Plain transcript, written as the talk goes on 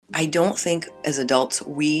I don't think as adults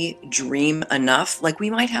we dream enough. Like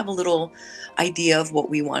we might have a little idea of what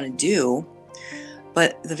we want to do,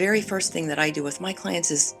 but the very first thing that I do with my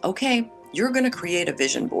clients is, okay, you're going to create a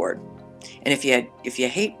vision board. And if you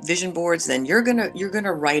hate vision boards, then you're going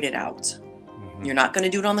to write it out. Hmm. You're not going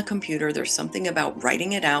to do it on the computer. There's something about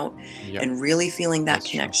writing it out Yeah, and really feeling that that's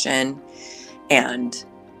true. connection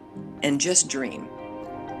and just dream.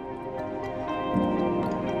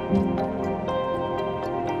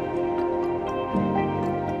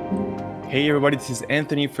 Hey everybody, this is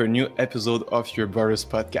Anthony for a new episode of your Brothers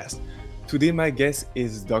podcast. Today my guest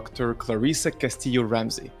is Dr. Clarissa Castillo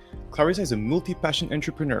Ramsey. Clarissa is a multi-passion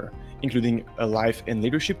entrepreneur, including a life and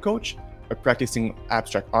leadership coach, a practicing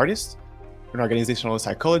abstract artist, an organizational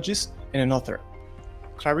psychologist, and an author.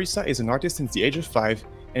 Clarissa is an artist since the age of 5,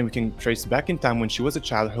 and we can trace back in time when she was a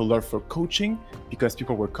child her love for coaching because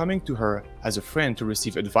people were coming to her as a friend to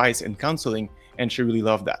receive advice and counseling, and she really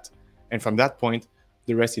loved that. And from that point,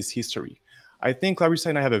 the rest is history. I think Clarissa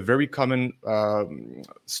and I have a very common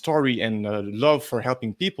story and love for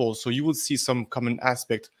helping people. So you will see some common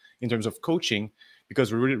aspect in terms of coaching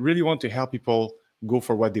because we really want to help people go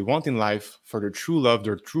for what they want in life, for their true love,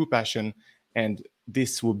 their true passion. And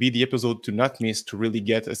this will be the episode to not miss to really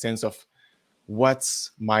get a sense of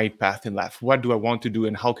what's my path in life? What do I want to do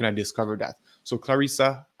and how can I discover that? So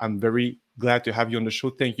Clarissa, I'm very glad to have you on the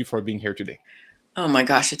show. Thank you for being here today. Oh my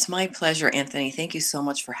gosh, it's my pleasure, Anthony. Thank you so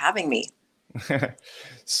much for having me.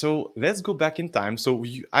 So let's go back in time.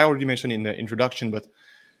 I already mentioned in the introduction, but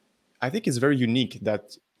I think it's very unique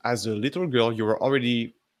that as a little girl, you were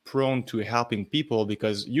already prone to helping people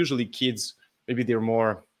because usually kids, maybe they're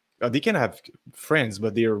more, they can have friends,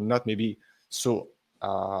 but they're not maybe so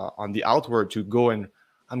on the outward to go and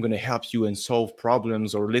I'm going to help you and solve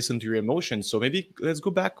problems or listen to your emotions. So maybe let's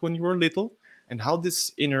go back when you were little and how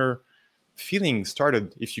this inner feeling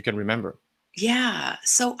started, if you can remember. Yeah.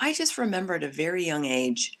 So I just remember at a very young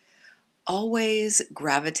age always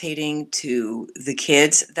gravitating to the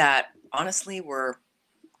kids that honestly were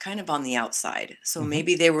kind of on the outside. So Hmm.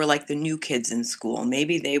 maybe they were like the new kids in school.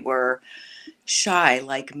 Maybe they were shy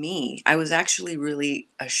like me. I was actually really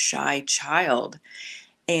a shy child.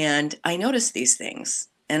 And I noticed these things.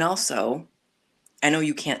 And also, I know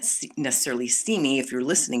you can't necessarily see me if you're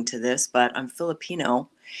listening to this, but I'm Filipino.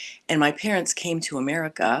 And my parents came to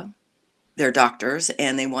America, they're doctors,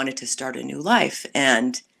 and they wanted to start a new life.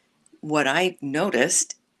 And what I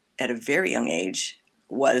noticed at a very young age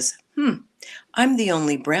was, I'm the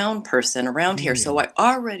only brown person around here. So Mm. I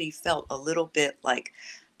already felt a little bit like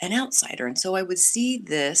an outsider. And so I would see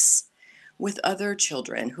this with other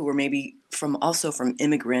children who were maybe from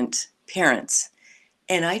immigrant parents.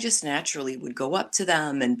 And I just naturally would go up to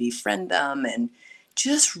them and befriend them and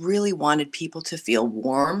just really wanted people to feel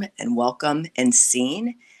warm and welcome and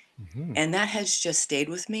seen. Mhm. And that has just stayed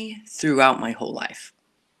with me throughout my whole life.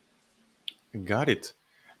 Got it.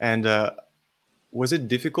 And was it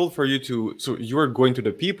difficult for you to, so you were going to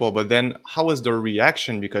the people, but then how was their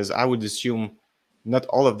reaction? Because I would assume not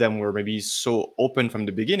all of them were maybe so open from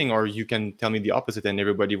the beginning, or you can tell me the opposite and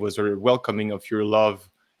everybody was very welcoming of your love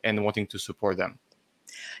and wanting to support them.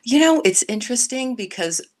 It's interesting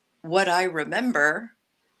because what I remember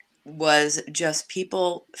was just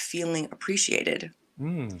people feeling appreciated,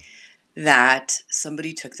 Mm. that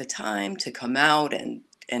somebody took the time to come out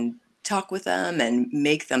and talk with them and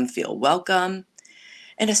make them feel welcome.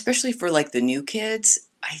 And especially for like the new kids,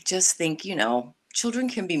 I just think, children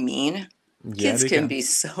can be mean. Yeah, Kids they can can. be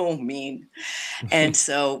so mean. And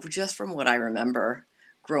so just from what I remember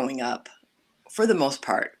growing up, for the most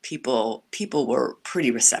part, people were pretty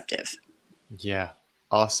receptive. Yeah,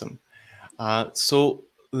 awesome. So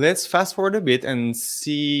let's fast forward a bit and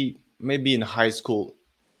see maybe in high school,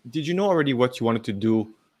 did you know already what you wanted to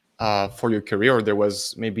do for your career? Or there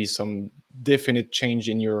was maybe some definite change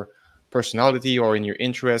in your personality or in your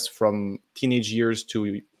interest from teenage years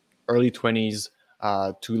to early 20s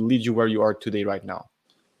to lead you where you are today right now?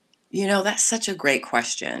 That's such a great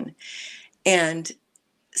question. And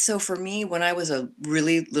so for me, when I was a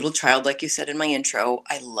really little child, like you said in my intro,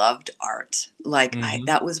 I loved art. Like I Hmm.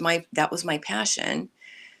 that was my passion.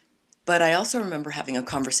 But I also remember having a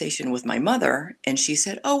conversation with my mother, and she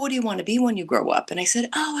said, "Oh, what do you want to be when you grow up?" And I said,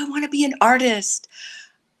 "Oh, I want to be an artist."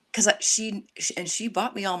 Because she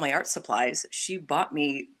bought me all my art supplies. She bought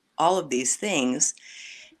me all of these things,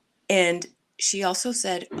 and she also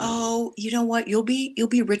said, "Oh, you know what? You'll be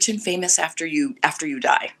rich and famous after you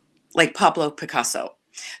die, like Pablo Picasso."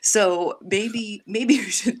 So maybe you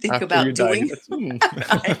should think After you about died, doing. that's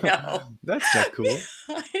I know. that's not cool.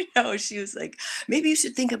 I know. She was like, maybe you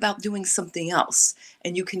should think about doing something else,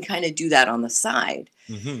 and you can kind of do that on the side.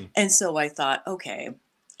 Hmm. And so I thought, okay.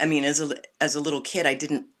 I mean, as a little kid,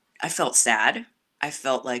 I felt sad. I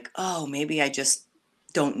felt like, oh, maybe I just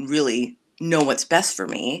don't really know what's best for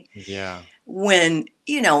me. Yeah, When,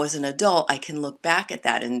 as an adult, I can look back at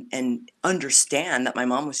that and understand that my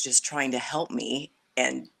mom was just trying to help me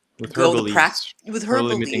and with her go beliefs, with her her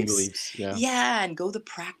limiting beliefs. beliefs. Yeah. Yeah, and go the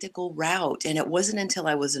practical route. And it wasn't until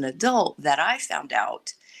I was an adult that I found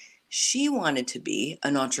out she wanted to be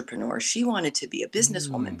an entrepreneur. She wanted to be a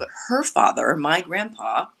businesswoman, Mm, but her father, my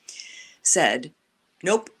grandpa, said,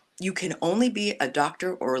 "Nope, you can only be a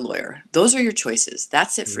doctor or a lawyer. Those are your choices.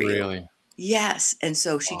 That's it for you." really? Yes. And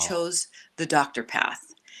so she Wow. chose the doctor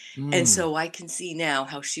path. And Mm, so I can see now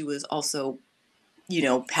how she was also,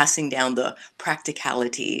 passing down the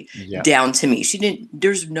practicality yeah. down to me.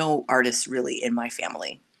 There's no artist really in my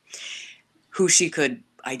family who she could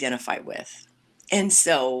identify with. And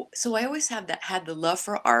so I always had the love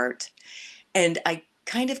for art, and I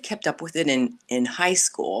kind of kept up with it in high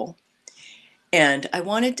school. And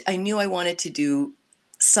I knew I wanted to do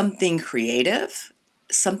something creative,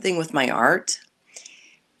 something with my art.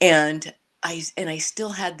 And I still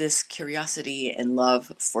had this curiosity and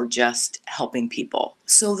love for just helping people.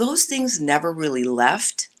 So those things never really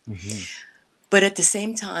left. Hmm. But at the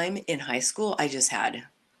same time in high school, I just had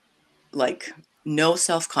like no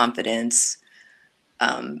self-confidence.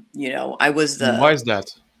 I was Why is that?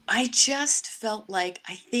 I just felt like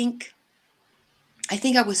I think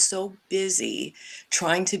I was so busy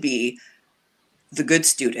trying to be the good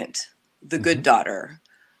student, the good Hmm. daughter,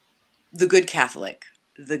 the good Catholic,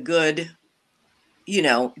 the good,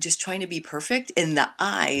 just trying to be perfect in the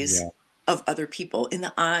eyes Yeah, of other people, in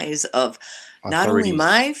the eyes of authorities.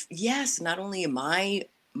 not only my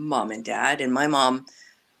mom and dad, and my mom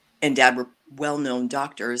and dad were well-known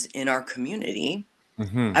doctors in our community.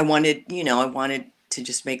 Hmm. I wanted to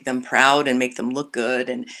just make them proud and make them look good.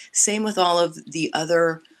 And same with all of the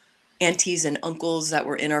other aunties and uncles that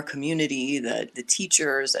were in our community, the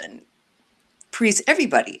teachers and priests,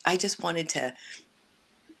 everybody. I just wanted to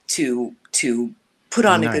put Be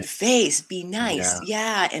on a good nice. face, be nice.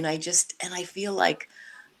 Yeah. Yeah. And I feel like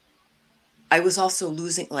I was also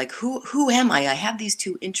losing, like, who am I? I have these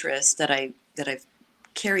two interests that I've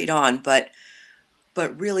carried on, but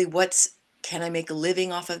really, can I make a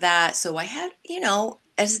living off of that? So I had,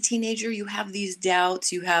 as a teenager, you have these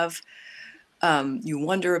doubts, you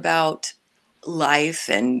wonder about life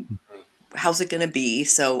and how's it going to be.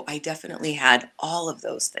 So I definitely had all of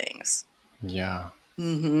those things. Yeah.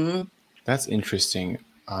 Hmm. That's interesting.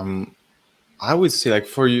 Um, I would say, like,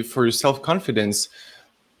 for your self confidence,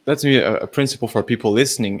 that's maybe a principle for people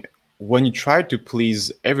listening. When you try to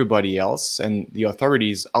please everybody else and the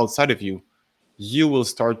authorities outside of you, you will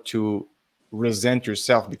start to resent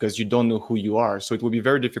yourself because you don't know who you are. So it will be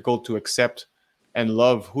very difficult to accept and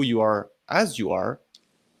love who you are as you are,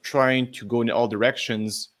 trying to go in all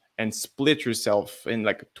directions and split yourself in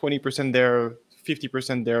like 20% there,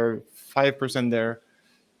 50% there, 5% there.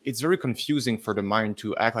 It's very confusing for the mind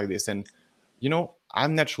to act like this. And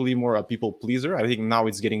I'm naturally more a people pleaser. I think now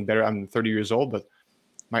it's getting better. I'm 30 years old, but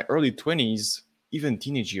my early 20s, even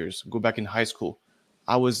teenage years, go back in high school,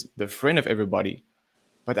 I was the friend of everybody.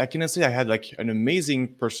 But I cannot say I had like an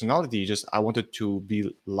amazing personality. Just I wanted to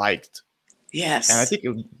be liked. And I Yes. think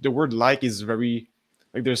the word like is very,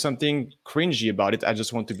 like, there's something cringy about it. I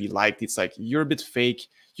just want to be liked. It's like you're a bit fake.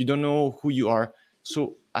 You don't know who you are.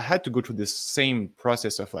 So I had to go through this same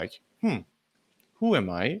process of like, who am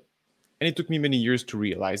I? And it took me many years to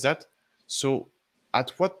realize that. So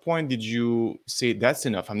at what point did you say that's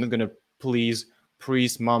enough? I'm not gonna please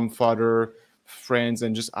priest, mom, father, friends,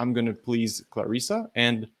 and just I'm gonna please Clarissa,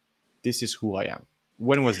 and this is who I am.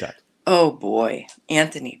 When was that? Oh boy,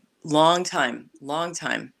 Anthony, long time, long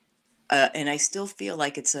time. And I still feel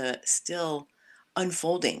like it's still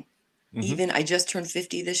unfolding. Hmm. Even I just turned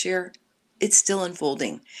 50 this year. It's still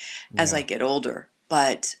unfolding as I Yeah. get older.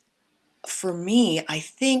 But for me, I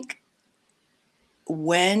think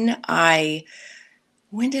when I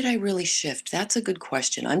when did I really shift? That's a good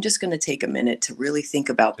question. I'm just going to take a minute to really think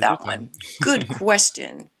about Take your that one. time. Good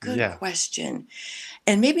question. Good Yeah. question.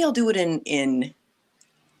 And maybe I'll do it in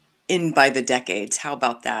by the decades. How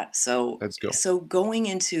about that? So Let's go. so going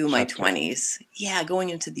into my Chapters. 20s, yeah, going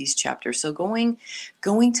into these chapters. So going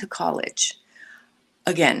to college.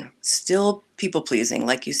 Again, still people pleasing,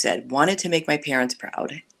 like you said, wanted to make my parents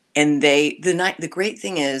proud. And the great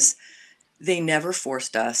thing is they never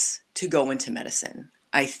forced us to go into medicine.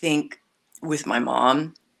 I think with my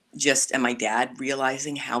mom just and my dad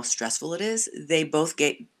realizing how stressful it is, they both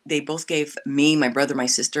gave me, my brother, my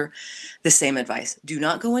sister, the same advice. Do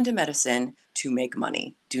not go into medicine to make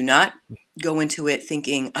money. Do not go into it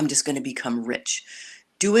thinking I'm just going to become rich.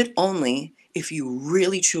 Do it only if you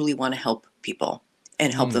really truly want to help people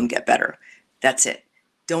and help them Mm. get better. That's it.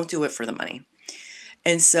 Don't do it for the money.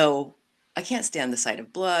 And so I can't stand the sight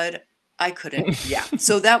of blood. I couldn't. Yeah.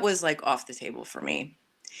 So that was like off the table for me.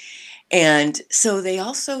 And so they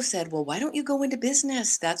also said, "Well, why don't you go into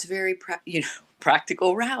business? That's very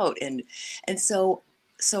practical route." And so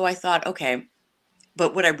I thought, okay,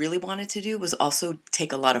 but what I really wanted to do was also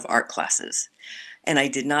take a lot of art classes. And I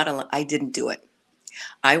didn't do it.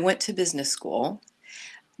 I went to business school,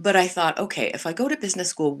 but I thought, okay, if I go to business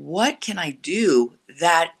school, what can I do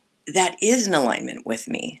that is in alignment with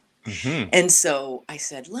me? Mhm. And so I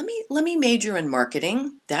said, let me major in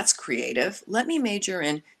marketing. That's creative. Let me major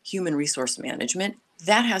in human resource management.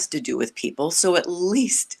 That has to do with people. So at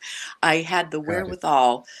least I had the Got it.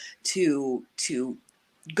 wherewithal to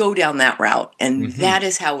go down that route. And Mhm. that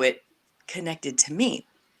is how it connected to me.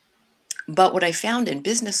 But what I found in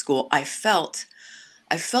business school, I felt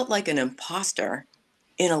like an imposter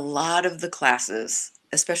in a lot of the classes,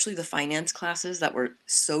 especially the finance classes that were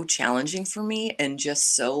so challenging for me and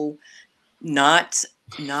just so not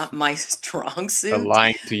not my strong suit.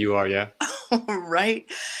 Aligned to you are, yeah. Right.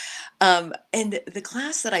 And the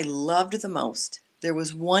class that I loved the most, there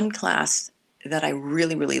was one class that I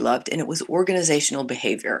really, really loved, and it was organizational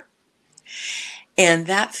behavior. And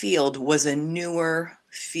that field was a newer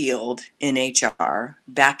field in HR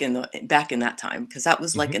back in that time, because that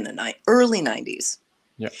was like Mhm. in the early 90s.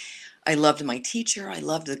 Yeah. I loved my teacher, I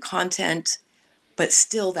loved the content, but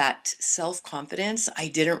still that self-confidence, I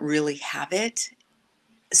didn't really have it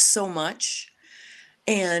so much.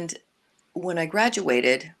 And when I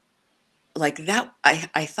graduated, like that,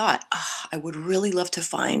 I thought, "Ah, I would really love to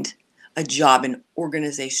find a job in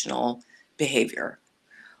organizational behavior."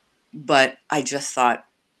 But I just thought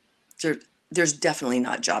there, there's definitely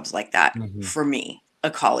not jobs like that Mhm. for me, a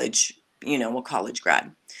college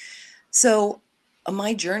grad. So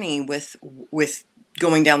my journey with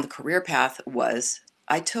going down the career path was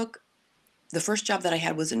I took the first job that I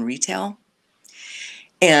had was in retail.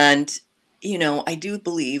 And I do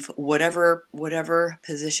believe whatever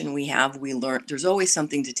position we have, we learn there's always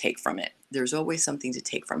something to take from it. There's always something to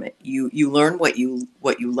take from it. You learn what you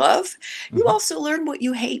love. You Mhm. also learn what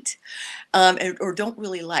you hate, or don't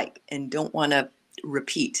really like and don't want to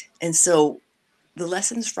repeat. And so the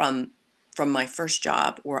lessons from my first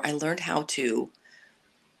job, where I learned how to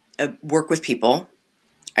work with people.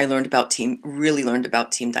 I really learned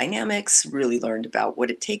about team dynamics, really learned about what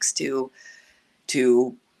it takes to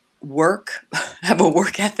work, have a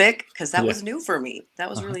work ethic, because that Yeah. was new for me.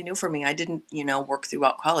 That was Uh-huh. really new for me. I didn't, work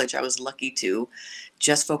throughout college. I was lucky to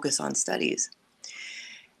just focus on studies.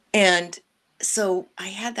 And so I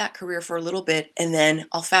had that career for a little bit, and then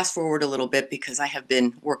I'll fast forward a little bit because I have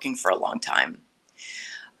been working for a long time.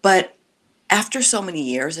 But after so many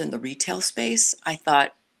years in the retail space, I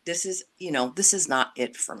thought this is not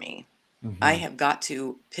it for me. I Mhm. have got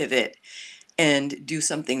to pivot and do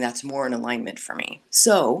something that's more in alignment for me.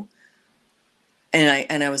 So,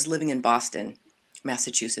 and I was living in Boston,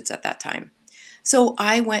 Massachusetts at that time. So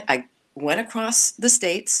I went across the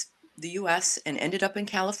states, the US, and ended up in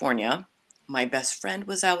California. My best friend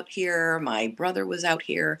was out here, my brother was out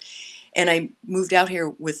here, and I moved out here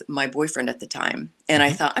with my boyfriend at the time. And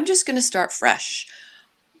I Mhm. thought I'm just going to start fresh.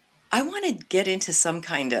 I want to get into some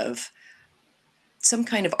kind of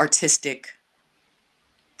artistic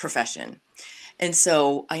profession. And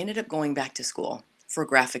so I ended up going back to school for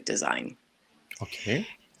graphic design. Okay.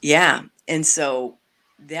 Yeah. And so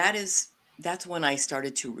that's when I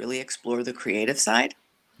started to really explore the creative side.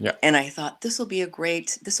 Yeah. And I thought this will be a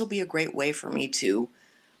great way for me to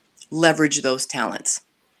leverage those talents.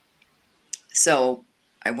 So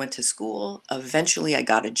I went to school. Eventually I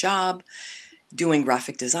got a job doing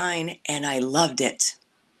graphic design and I loved it.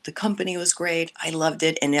 The company was great. I loved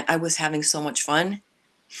it and I was having so much fun.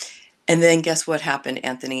 And then guess what happened,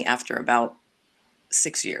 Anthony, after about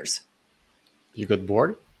 6 years? You got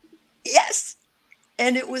bored? Yes.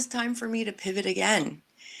 And it was time for me to pivot again.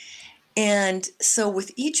 And so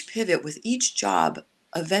with each pivot, with each job,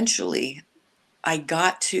 eventually I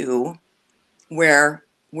got to where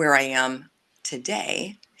I am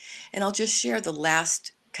today. And I'll just share the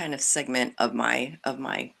last kind of segment of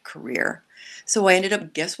my career. So I ended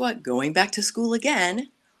up, guess what, going back to school again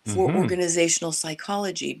for Mhm. organizational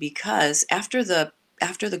psychology, because after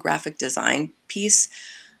the graphic design piece,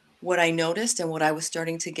 what I noticed and what I was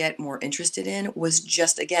starting to get more interested in was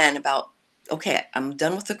just again about okay, I'm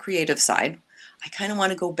done with the creative side. I kind of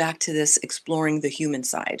want to go back to this exploring the human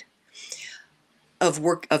side of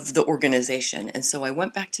work of the organization. And so I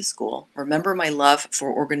went back to school. Remember my love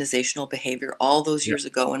for organizational behavior all those Yeah. years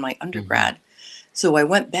ago in my Hmm. undergrad. So I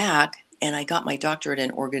went back and I got my doctorate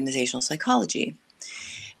in organizational psychology.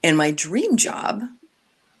 And my dream job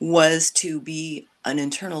was to be an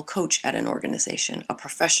internal coach at an organization, a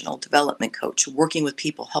professional development coach, working with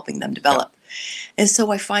people, helping them Yeah. develop. And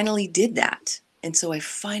so I finally did that. And so I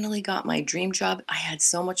finally got my dream job. I had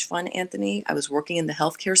so much fun, Anthony. I was working in the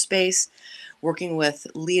healthcare space, working with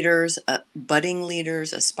leaders, budding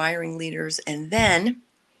leaders, aspiring leaders. And then,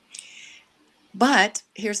 but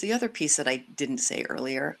here's the other piece that I didn't say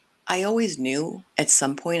earlier. I always knew at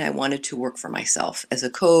some point I wanted to work for myself as a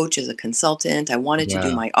coach, as a consultant. I wanted to do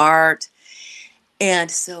Yeah. my art. And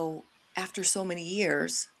so after so many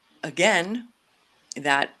years, again,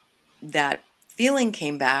 that that feeling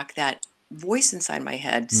came back, that voice inside my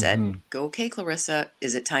head said, Hmm. go, okay, Clarissa,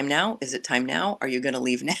 is it time now? Is it time now? Are you going to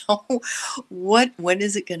leave now? When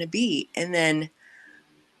is it going to be? And then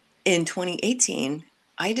in 2018,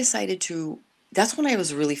 I decided to, that's when I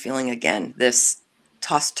was really feeling again this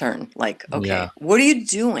toss turn, like, Yeah. okay, what are you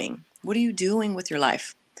doing? What are you doing with your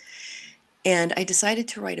life? And I decided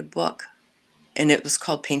to write a book, and it was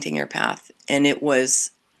called Painting Your Path. And it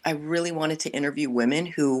was, I really wanted to interview women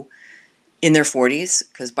who, in their 40s,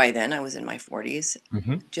 because by then I was in my 40s,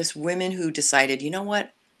 Hmm. just women who decided, you know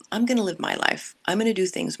what, I'm going to live my life. I'm going to do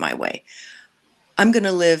things my way. I'm going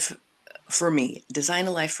to live for me, design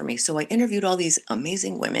a life for me. So I interviewed all these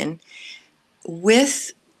amazing women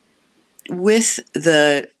with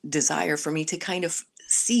the desire for me to kind of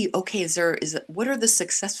see, okay, what are the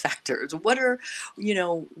success factors? What are,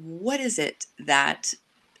 what is it that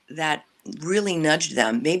really nudged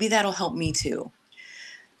them? Maybe that'll help me too. Hmm.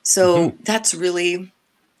 So that's really,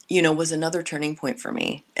 was another turning point for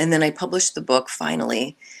me. And then I published the book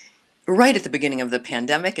finally right at the beginning of the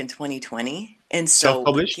pandemic in 2020. And so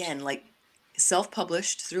Self-published. again, like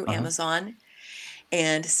self-published through Uh-huh. Amazon.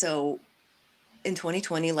 And so in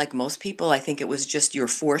 2020, like most people, I think it was just you're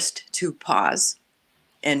forced to pause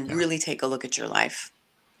and Yeah. really take a look at your life.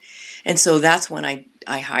 And so that's when I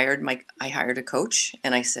hired a coach,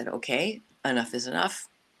 and I said, okay, enough is enough.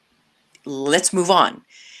 Let's move on.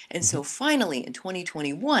 And Hmm. so finally in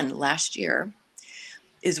 2021, last year,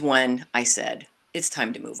 is when I said, it's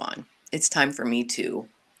time to move on. It's time for me to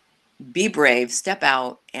be brave, step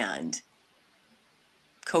out, and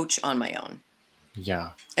coach on my own.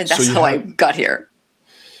 Yeah. And So that's you how I have, got here.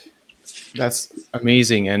 that's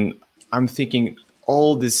amazing. And I'm thinking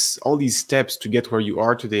all these steps to get where you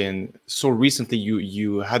are today. And so recently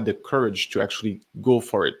you had the courage to actually go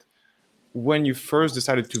for it. When you first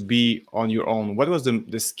decided to be on your own, what was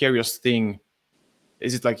the scariest thing?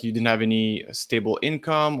 Is it like you didn't have any stable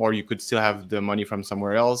income, or you could still have the money from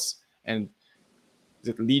somewhere else? And is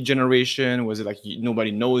it lead generation? Was it like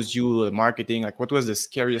nobody knows you, marketing? Like, what was the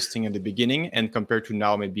scariest thing in the beginning, and compared to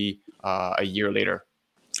now, maybe a year later?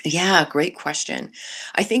 Yeah, great question.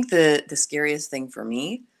 I think the scariest thing for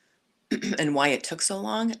me and why it took so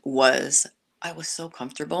long was I was so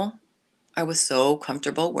comfortable. I was so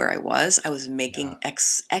comfortable where I was. I was Yeah, making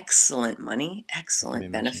excellent money, I can excellent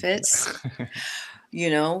imagine. benefits, Yeah. you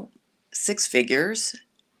know, six figures,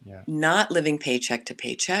 Yeah. not living paycheck to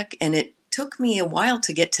paycheck. And it took me a while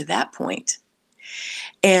to get to that point.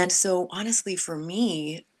 And so honestly, for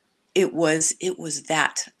me, it was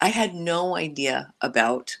that I had no idea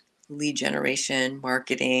about lead generation,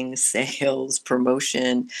 marketing, sales,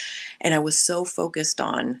 promotion, and I was so focused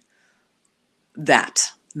on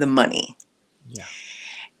that, the money. Yeah.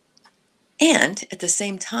 And at the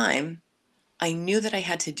same time, I knew that I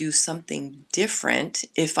had to do something different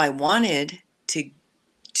if I wanted to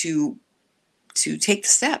to take the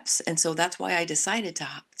steps. And so that's why I decided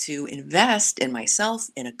to invest in myself,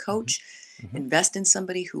 in a Hmm. coach, Hmm. invest in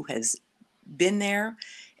somebody who has been there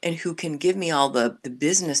and who can give me all the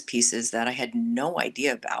business pieces that I had no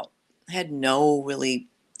idea about. I had no really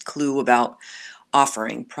clue about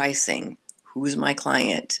offering, pricing, who's my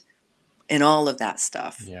client, and all of that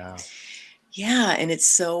stuff. Yeah. Yeah, and it's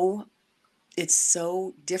so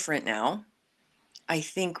different now. I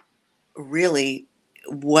think really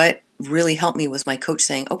what really helped me was my coach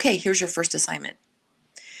saying, "Okay, here's your first assignment.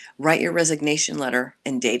 Write your resignation letter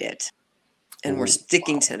and date it." And we're Oh,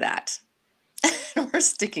 sticking wow. to that. We're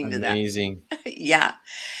sticking to that. Amazing. Yeah.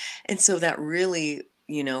 And so that really,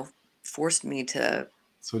 forced me So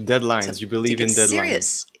to deadlines. You to believe get in deadlines.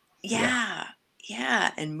 serious. Yeah. Yeah.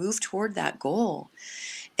 Yeah, and move toward that goal.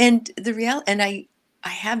 And the real and I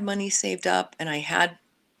had money saved up, and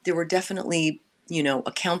there were definitely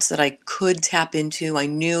accounts that I could tap into. I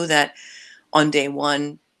knew that on day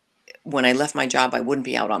one, when I left my job, I wouldn't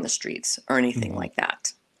be out on the streets or anything Mhm. like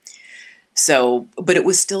that. So, but it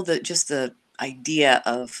was still the idea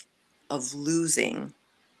of losing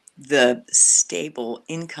the stable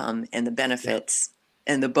income and the Yeah. benefits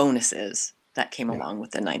and the bonuses that came Yeah. along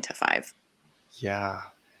with the 9 to 5. Yeah.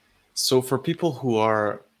 So for people who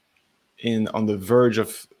are in on the verge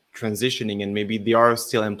of transitioning and maybe they are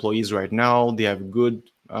still employees right now, they have good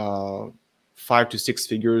 5 to 6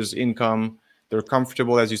 figures income, they're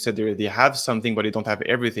comfortable, as you said, they have something but they don't have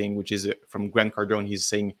everything, which is from Grant Cardone. He's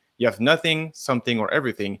saying you have nothing, something, or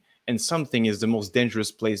everything, and something is the most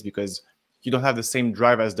dangerous place because you don't have the same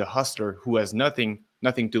drive as the hustler who has nothing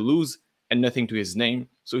to lose and nothing to his name,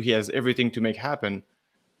 so he has everything to make happen.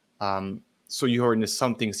 So you're in a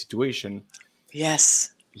something situation.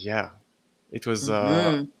 Yes. Yeah, it was.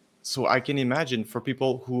 Hmm. So I can imagine for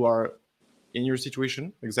people who are in your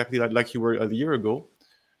situation, exactly like you were a year ago,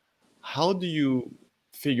 how do you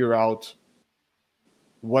figure out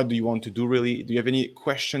what do you want to do really? Do you have any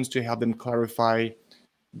questions to help them clarify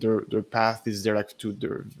their path? Is there like to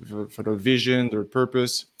their for their vision, their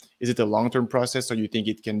purpose? Is it a long-term process, or you think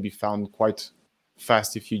it can be found quite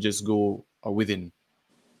fast if you just go within?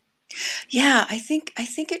 Yeah, I think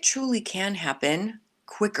it truly can happen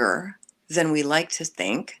quicker than we like to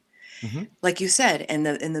think. Mm-hmm. Like you said, and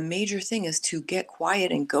the major thing is to get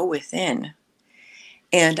quiet and go within.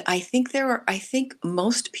 And I think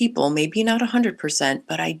most people, maybe not 100%,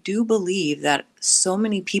 but I do believe that so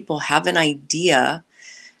many people have an idea,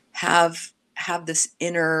 have this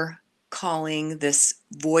inner calling, this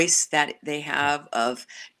voice that they Yeah. have of,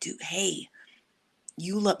 do hey,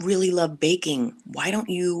 you really love baking. Why don't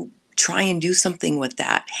you try and do something with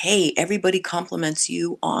that? Hey, everybody compliments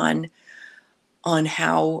you on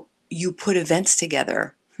how you put events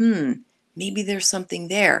together. Maybe there's something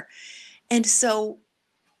there. And so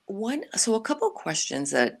a couple of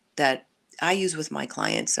questions that I use with my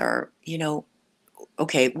clients are,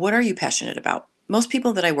 okay, what are you passionate about? Most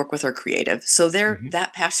people that I work with are creative, so Mm-hmm.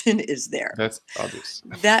 that passion is there. That's obvious.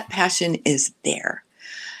 That passion is there.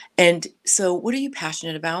 And so what are you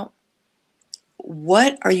passionate about?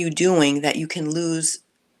 What are you doing that you can lose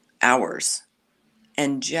hours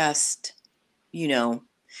and just, you know,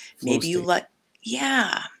 Flow maybe you state. let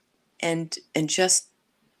yeah, and just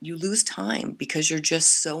you lose time because you're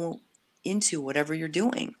just so into whatever you're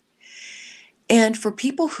doing. And for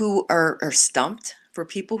people who are stumped, for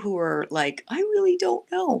people who are like, I really don't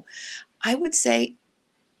know, I would say,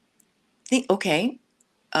 think, okay,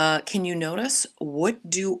 can you notice what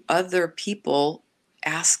do other people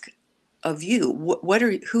ask of you? What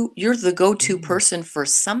are who you're the go-to Mm. person for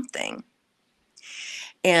something.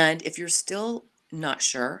 And if you're still not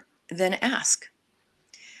sure, then ask.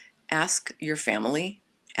 Ask your family,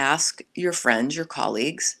 ask your friends, your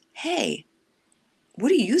colleagues, hey, what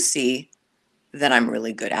do you see that I'm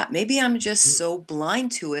really good at? Maybe I'm just Mm. so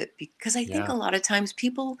blind to it because I think a Yeah. lot of times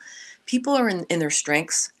people are in their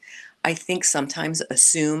strengths. I think sometimes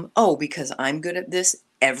assume, oh, because I'm good at this,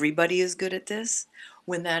 everybody is good at this,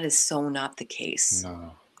 when that is so not the case.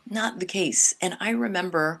 No. Not the case. And I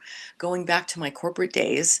remember going back to my corporate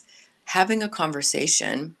days, having a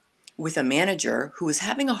conversation with a manager who was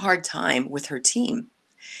having a hard time with her team.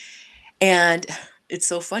 And it's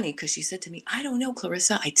so funny because she said to me, I don't know,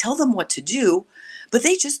 Clarissa, I tell them what to do, but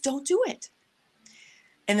they just don't do it.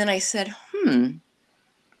 And then I said,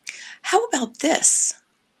 how about this?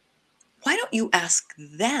 Why don't you ask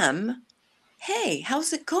them, hey,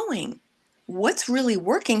 how's it going? What's really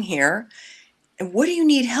working here? And what do you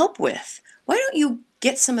need help with? Why don't you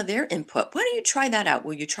get some of their input? Why don't you try that out?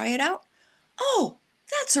 Will you try it out? Oh,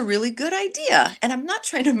 that's a really good idea. And I'm not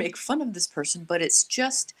trying to make fun of this person, but it's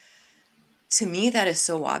just, to me, that is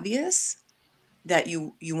so obvious that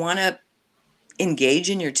you want to engage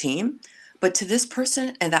in your team. But to this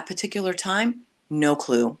person at that particular time, no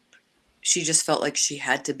clue. She just felt like she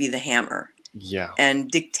had to be the hammer Yeah.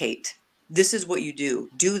 and dictate, this is what you do.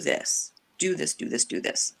 Do this, do this, do this, do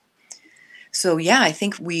this. So yeah, I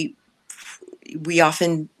think we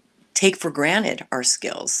often take for granted our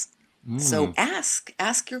skills. So Mm.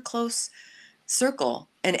 ask your close circle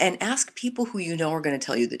and ask people who you know are going to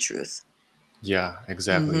tell you the truth. Yeah,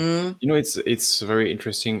 exactly. Mm-hmm. It's very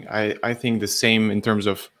interesting. I think the same in terms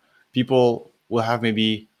of people will have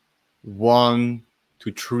maybe 1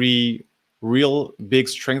 to 3 real big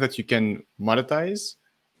strength that you can monetize,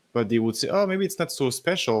 but they would say, oh, maybe it's not so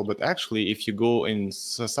special. But actually, if you go in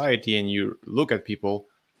society and you look at people,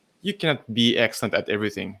 you cannot be excellent at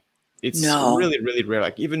everything. It's No. really, really rare.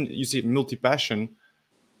 Like even you see multi-passion,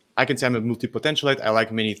 I can say I'm a multi-potentialite. I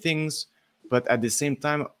like many things, But at the same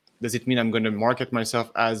time, does it mean I'm going to market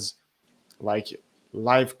myself as like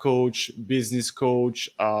life coach, business coach,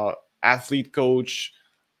 athlete coach,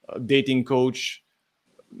 dating coach?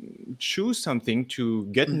 Choose something to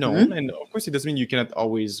get known. Mm-hmm. And of course, it doesn't mean you cannot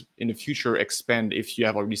always in the future expand if you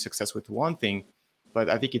have already success with one thing. But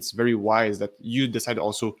I think it's very wise that you decide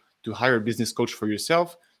also to hire a business coach for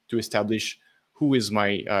yourself to establish who is my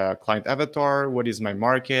client avatar, what is my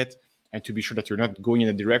market, and to be sure that you're not going in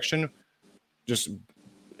a direction just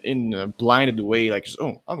in a blinded way, like,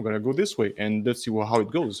 oh, I'm going to go this way and let's see how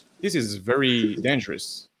it goes. This is very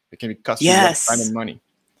dangerous. It can cost you a lot of time and Yes, money.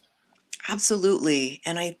 absolutely.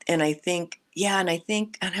 And I think, yeah, and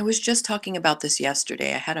I was just talking about this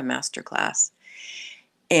yesterday. I had a master class,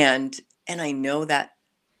 and I know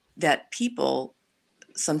that people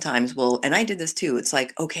sometimes will, and I did this too. It's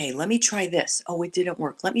like, okay, let me try this. Oh, it didn't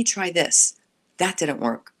work. Let me try this. That didn't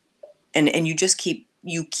work. And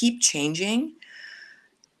you keep changing,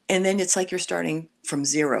 and then it's like you're starting from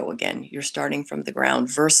zero again. You're starting from the ground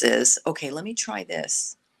versus, okay, let me try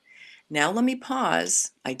this. Now let me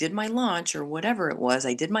pause. I did my launch or whatever it was.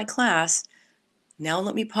 I did my class. Now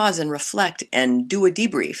let me pause and reflect and do a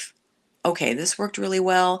debrief. Okay, this worked really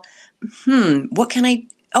well. What can I,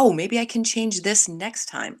 oh, maybe I can change this next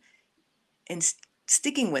time. And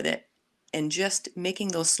sticking with it and just making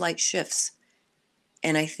those slight shifts.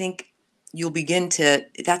 And I think you'll begin to,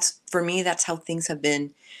 that's for me, that's how things have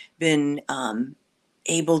been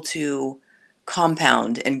able to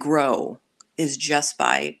compound and grow, is just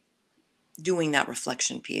by doing that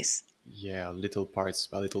reflection piece. Yeah, little parts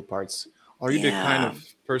by little parts. Are you the kind Yeah. of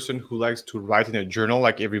person who likes to write in a journal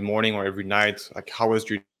like every morning or every night? Like, how was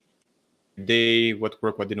your day? What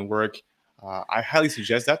worked? What didn't work? I highly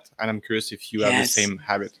suggest that. And I'm curious if you have the Yes. same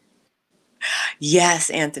habit. Yes,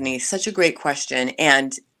 Anthony, such a great question.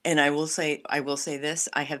 And I will say this,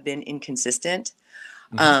 I have been inconsistent.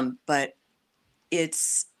 Hmm. But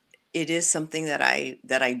it's it is something that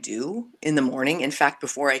I do in the morning. In fact,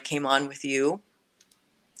 before I came on with you,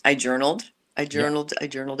 I journaled. I Yeah. journaled, I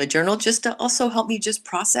journaled, I journaled just to also help me just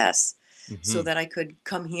process so Hmm. that I could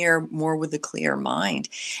come here more with a clear mind.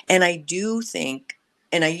 And I do think,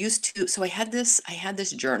 and I used to, so I had this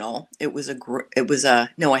journal.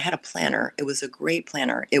 No, I had a planner. It was a great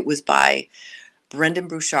planner. It was by Brendan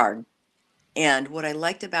Bouchard. And what I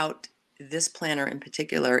liked about this planner in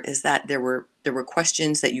particular is that there were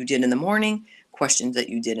questions that you did in the morning, questions that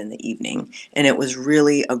you did in the evening, and it was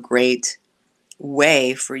really a great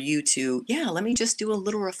way for you to, yeah, let me just do a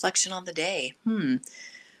little reflection on the day.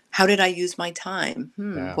 How did I use my time?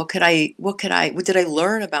 Yeah. What did I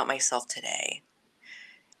learn about myself today?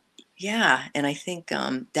 Yeah, and I think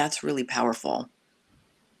that's really powerful.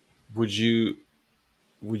 Would you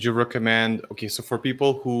would you recommend? Okay, so for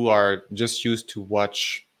people who are just used to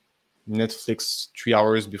watch Netflix 3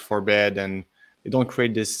 hours before bed and they don't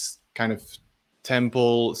create this kind of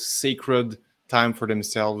temple sacred time for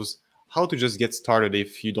themselves, how to just get started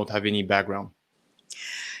if you don't have any background?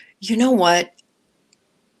 You know what?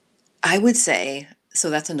 I would say, so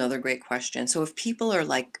that's another great question. So if people are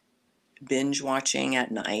like binge watching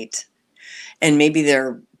at night, and maybe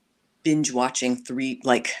they're binge watching three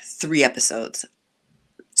episodes,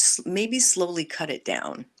 maybe slowly cut it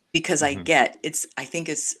down, because Hmm. I think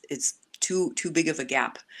it's too big of a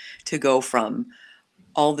gap to go from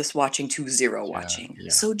all this watching to zero Yeah, watching. yeah.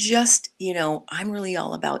 So just, I'm really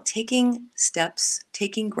all about taking steps,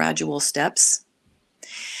 taking gradual steps,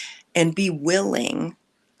 and be willing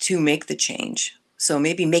to make the change. So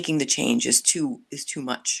maybe making the change is too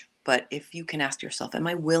much, but if you can ask yourself, am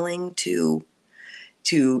I willing to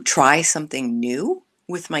try something new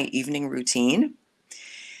with my evening routine?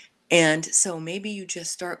 And so maybe you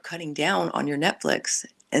just start cutting down on your Netflix,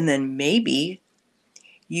 and then maybe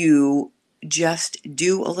you just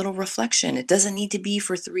do a little reflection. It doesn't need to be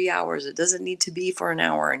for 3 hours. It doesn't need to be for an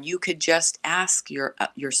hour. And you could just ask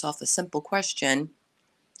yourself a simple question.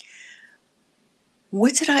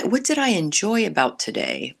 What did I enjoy about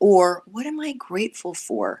today? Or what am I grateful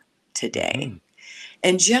for today? Hmm.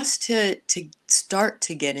 And just to start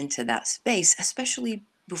to get into that space, especially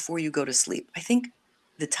before you go to sleep. I think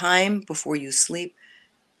the time before you sleep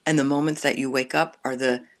and the moments that you wake up are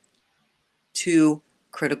the two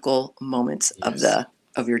critical moments of Yes, the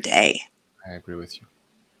of your day. I agree with you.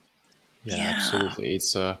 Yeah, Yeah. absolutely.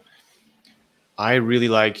 I really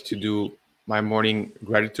like to do my morning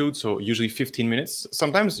gratitude. So usually 15 minutes.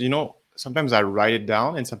 Sometimes, sometimes I write it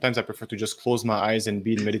down and sometimes I prefer to just close my eyes and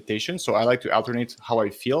be in meditation. So I like to alternate how I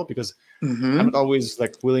feel because I'm not Mm-hmm. always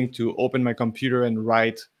like willing to open my computer and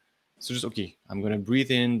write. So just, okay, I'm going to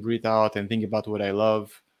breathe in, breathe out and think about what I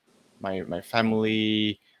love, my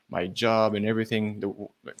family, my job and everything, the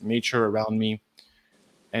nature around me.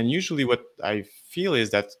 And usually what I feel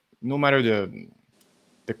is that no matter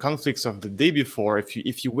the conflicts of the day before,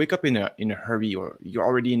 if you wake up in a hurry, or you're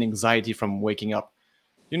already in anxiety from waking up,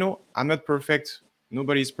 I'm not perfect,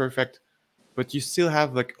 nobody's perfect, but you still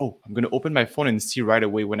have like, oh, I'm going to open my phone and see right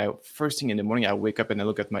away when I first thing in the morning I wake up and I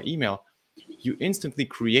look at my email. You instantly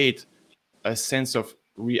create a sense of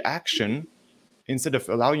reaction instead of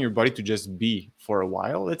allowing your body to just be for a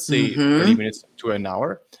while, let's say 30 Mm-hmm. minutes to an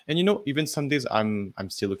hour. And even some days I'm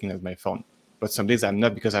still looking at my phone, but some days I'm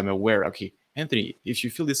not, because I'm aware, okay, Anthony, if you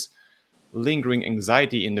feel this lingering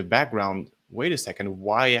anxiety in the background, wait a second,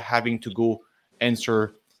 why having to go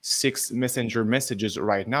answer 6 messenger messages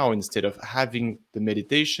right now instead of having the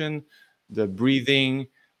meditation, the breathing,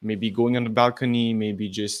 maybe going on the balcony, maybe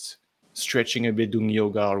just stretching a bit, doing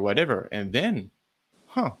yoga or whatever. And then,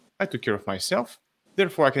 I took care of myself.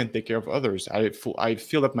 Therefore, I can take care of others. I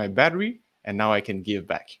filled up my battery, and now I can give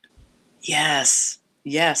back. Yes.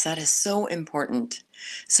 Yes, that is so important.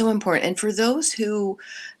 So important. And for those who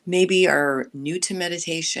maybe are new to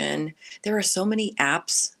meditation, there are so many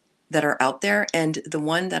apps that are out there. And the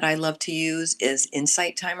one that I love to use is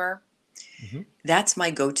Insight Timer. Mhm. That's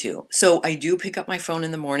my go-to. So I do pick up my phone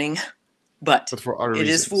in the morning, but But for other it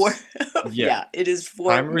is for, reasons. Yeah, yeah, it is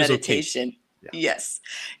for timer is okay. meditation. Yeah, Yes,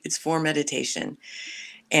 it's for meditation.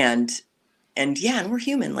 And yeah, and we're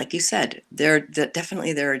human, like you said.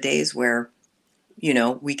 Definitely there are days where,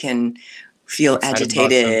 we can feel excited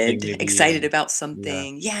about something, agitated, maybe. excited about Yeah,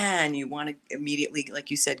 something. Yeah, and you want to immediately,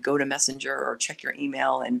 like you said, go to Messenger or check your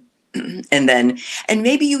email and and then and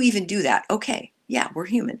maybe you even do that. Okay, yeah, we're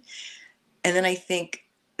human. And then I think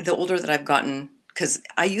the older that I've gotten, because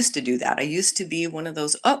I used to do that. I used to be one of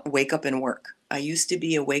those, oh, wake up and work. I used to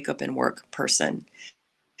be a wake up and work person.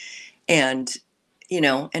 And,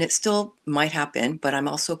 and it still might happen, but I'm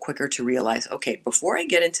also quicker to realize, okay, before I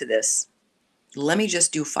get into this, let me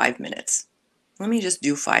just do 5 minutes. Let me just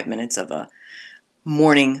do 5 minutes of a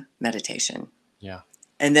morning meditation. yeah,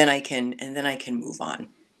 And then I can move on.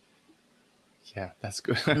 yeah. That's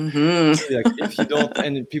good. Hmm. Really, like, if you don't,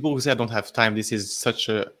 and people who say I don't have time, this is such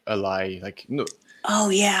a lie. Like, no, Oh,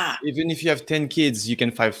 yeah. even if you have 10 kids, you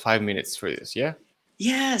can find 5 minutes for this. Yeah.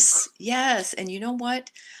 Yes. Yes. And you know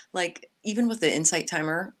what? Like, even with the Insight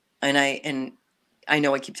Timer, and I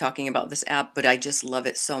know I keep talking about this app, but I just love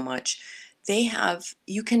it so much.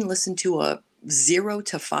 You can listen to a 0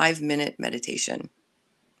 to 5 minute meditation.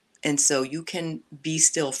 And so you can be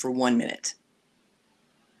still for 1 minute.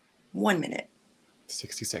 1 minute.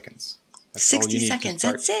 60 seconds. That's all 60 you need to seconds.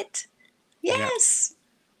 start. That's it. Yeah. Yes.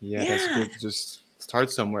 Yeah, that's Yeah. good. Just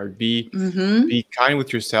start somewhere. Be Mm-hmm. be kind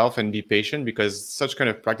with yourself and be patient, because such kind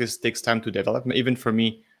of practice takes time to develop. Even for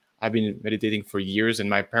me, I've been meditating for years, and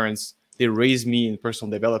my parents, they raised me in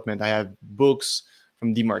personal development. I have books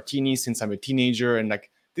from DeMartini since I'm a teenager, and like,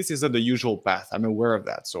 this is not the usual path. I'm aware of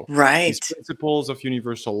that. So these Right. principles of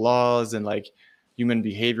universal laws and like human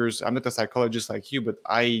behaviors, I'm not a psychologist like you, but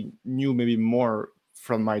I knew maybe more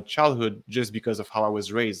from my childhood just because of how I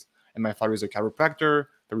was raised. And my father is a chiropractor,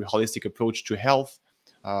 very holistic approach to health.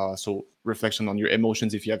 So reflection on your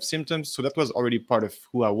emotions if you have symptoms. So that was already part of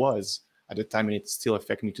who I was at the time, and it still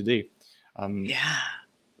affects me today. Um, Yeah.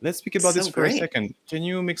 let's speak about this So for a great. second. Can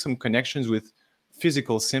you make some connections with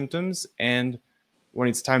physical symptoms and when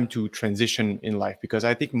it's time to transition in life? Because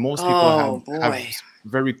I think most people Oh have boy.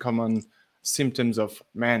 very common symptoms of,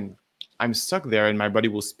 man, I'm stuck there and my body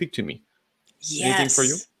will speak to me. Anything for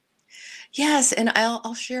you? Yes. Yes. And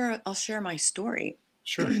I'll share my story.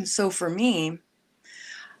 Sure. So for me,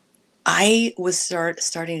 I was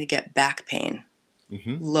starting to get back pain,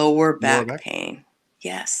 Mm-hmm. lower Lower back back? pain.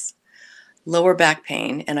 Yes. Lower back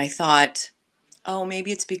pain. And I thought, oh,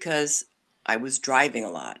 maybe it's because I was driving a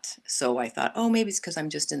lot. So I thought, oh, maybe it's because I'm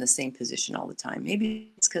just in the same position all the time.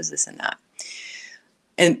 Maybe it's because this and that.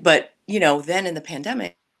 But then in the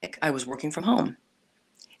pandemic, I was working from home.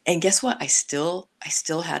 And guess what? I still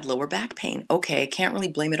had lower back pain. Okay, I can't really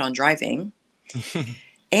blame it on driving.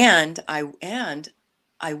 And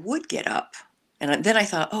I would get up. And then I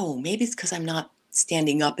thought, oh, maybe it's because I'm not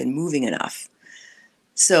standing up and moving enough.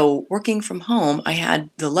 So working from home, I had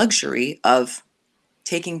the luxury of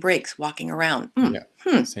taking breaks, walking around. Yeah.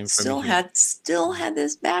 Hmm, Same for me still here. had still had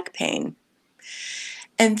this back pain.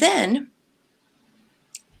 And then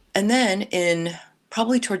in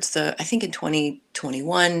probably towards I think in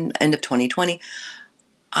 2021, end of 2020,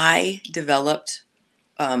 I developed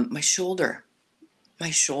my shoulder. My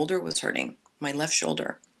shoulder was hurting, my left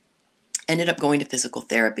shoulder. Ended up going to physical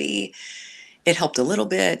therapy. It helped a little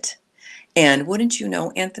bit. And wouldn't you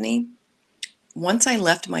know, Anthony, once I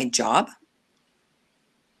left my job,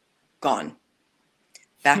 gone.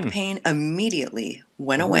 Back Hmm. pain immediately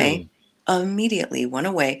went away. Really? Immediately went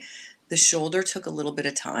away. The shoulder took a little bit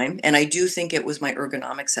of time. And I do think it was my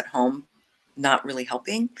ergonomics at home not really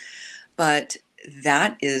helping. But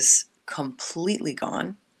that is completely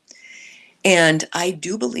gone. And I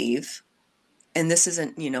do believe, and this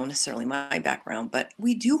isn't, necessarily my background, but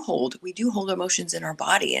we do hold emotions in our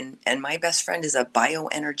body. And my best friend is a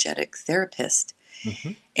bioenergetic therapist.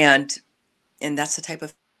 Hmm. And that's the type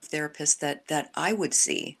of therapist that I would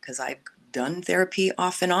see, because I've done therapy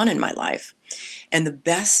off and on in my life. And the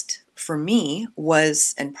best for me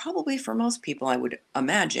was, and probably for most people I would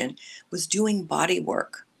imagine, was doing body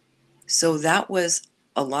work. So that was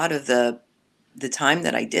a lot of the time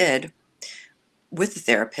that I did with the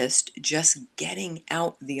therapist, just getting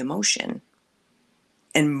out the emotion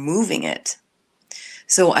and moving it.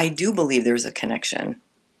 So I do believe there's a connection.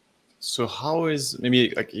 So how is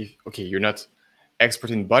maybe like okay, you're not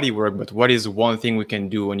expert in body work, but what is one thing we can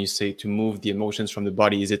do when you say to move the emotions from the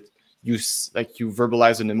body? Is it like you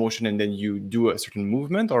verbalize an emotion and then you do a certain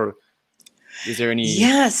movement, or is there any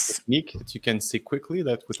Yes. technique that you can say quickly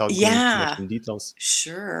that without going too much Yeah, in details?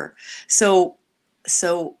 sure. So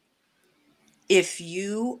if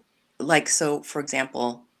you like, so for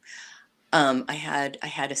example, I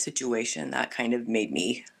had a situation that kind of made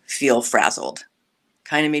me feel frazzled,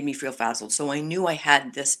 so I knew I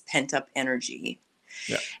had this pent up energy,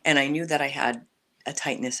 Yeah. and I knew that I had a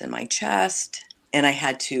tightness in my chest, and I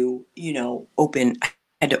had to, open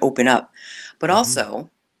up. But Hmm. also,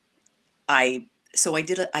 I so I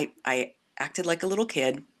did a I acted like a little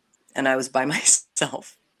kid, and I was by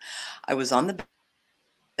myself. I was on the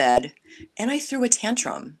bed, and I threw a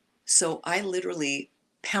tantrum. So I literally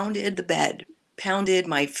pounded the bed, pounded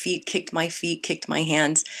my feet, kicked my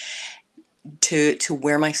hands to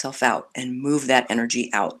wear myself out and move that energy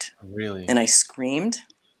out. Really? And I screamed.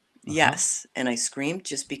 Uh-huh. Yes, and I screamed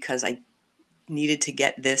just because I needed to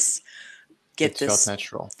get this It get felt this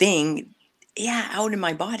natural. thing, yeah, out in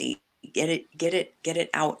my body. Get it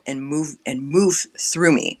out and move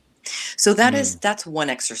through me. So Hmm. that's one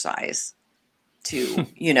exercise to,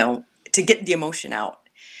 to get the emotion out.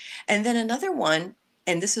 And then another one,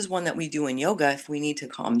 and this is one that we do in yoga if we need to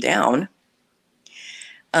calm down,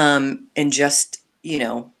 and just,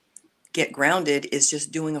 get grounded, is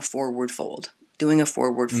just doing a forward fold,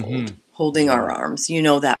 Hmm. holding our Wow. arms,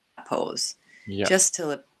 that pose, Yeah. just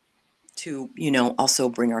to also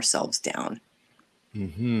bring ourselves down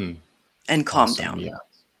Hmm. and calm Awesome. down. Yeah.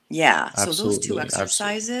 Yeah. So those two Absolutely. Absolutely.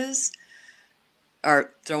 exercises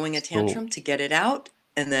are throwing a So tantrum to get it out,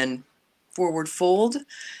 and then forward fold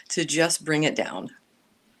to just bring it down.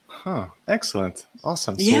 huh. Excellent.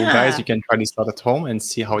 Awesome. So guys, you Yeah. can try this out at home and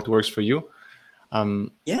see how it works for you.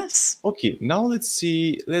 Um, Yes. okay, now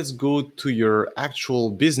let's go to your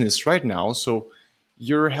actual business right now. So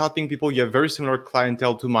you're helping people, you have very similar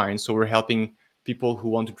clientele to mine. So we're helping people who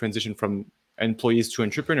want to transition from employees to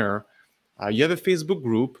entrepreneur. You have a Facebook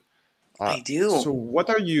group. I So do. what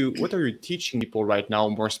are you teaching people right now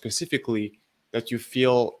more specifically that you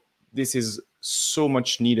feel this is so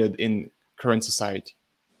much needed in current society?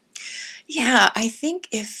 Yeah, I think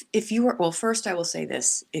if you are, well, first I will say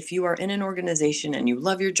this, if you are in an organization and you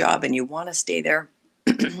love your job and you want to stay there,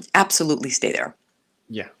 absolutely stay there.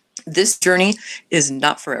 Yeah. This journey is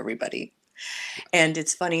not for everybody. And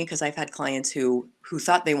it's funny because I've had clients who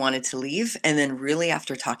thought they wanted to leave, and then really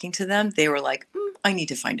after talking to them, they were like, I need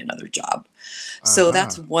to find another job. So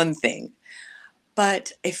that's Uh-huh. one thing.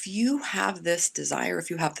 But if you have this desire, if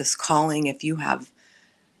you have this calling, if you have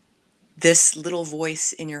this little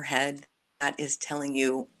voice in your head that is telling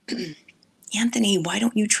you, Anthony, why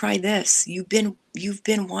don't you try this? You've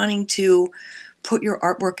been wanting to put your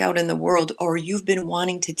artwork out in the world, or you've been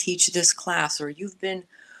wanting to teach this class, or you've been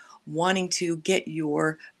wanting to get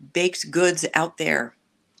your baked goods out there.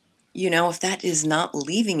 If that is not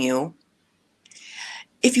leaving you,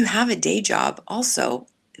 if you have a day job also,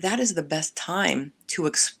 that is the best time to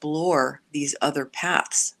explore these other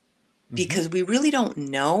paths, Mm-hmm. because we really don't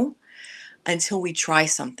know until we try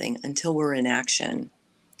something, until we're in action.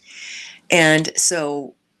 And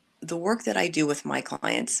so the work that I do with my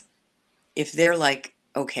clients, if they're like,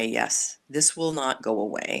 okay, yes, this will not go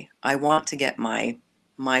away. I want to get my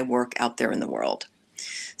work out there in the world.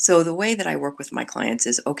 So the way that I work with my clients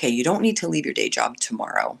is, okay, you don't need to leave your day job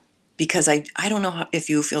tomorrow, because I don't know if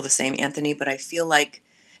you feel the same, Anthony, but I feel like,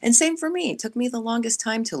 and same for me, it took me the longest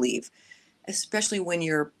time to leave, especially when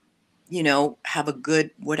you're, have a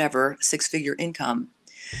good, whatever, six-figure income.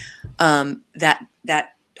 That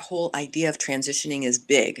whole idea of transitioning is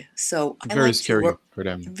big. So I Very like to scary work, for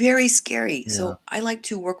them. very scary. Yeah. So I like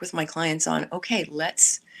to work with my clients on, okay,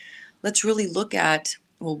 let's let's really look at,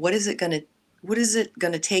 well, what is it going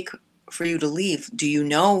to take for you to leave? Do you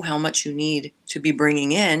know how much you need to be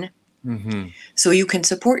bringing in so you can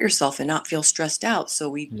support yourself and not feel stressed out?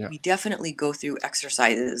 So Yeah. we definitely go through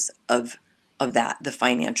exercises of that, the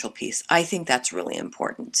financial piece. I think that's really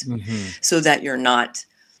important, so that you're not,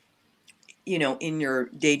 in your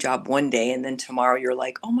day job one day and then tomorrow you're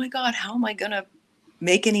like, oh my God, how am I going to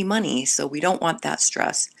make any money? So we don't want that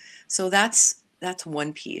stress. So that's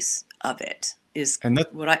one piece of it, is And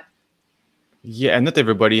not what I Yeah, and not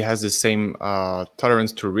everybody has the same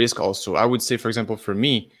tolerance to risk. Also, I would say, for example, for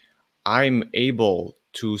me, I'm able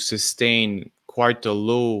to sustain quite a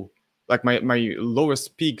low, like my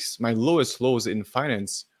lowest peaks, my lowest lows in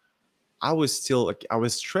finance. I was still like I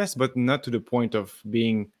was stressed, but not to the point of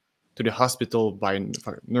being to the hospital by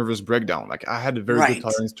nervous breakdown. Like I had a very good right.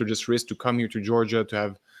 tolerance to just risk to come here to Georgia to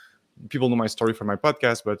have people know my story from my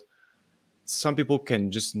podcast, but some people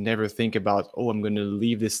can just never think about, oh, I'm going to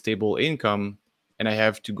leave this stable income and I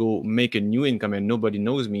have to go make a new income and nobody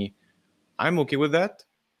knows me. I'm okay with that,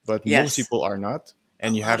 but most Yes, people are not. a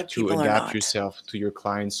And you lot have of to people are adapt not. yourself to your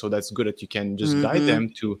clients. So that's good that you can just guide Mm-hmm. them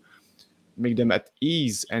to make them at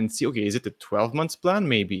ease and see, okay, is it a 12 months plan?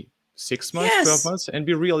 Maybe 6 months, 12 Yes, months, and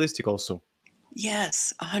be realistic also.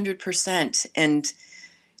 yes, 100%. And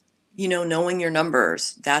knowing your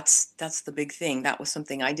numbers, that's the big thing. That was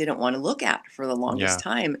something I didn't want to look at for the longest Yeah.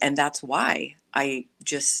 time, and that's why I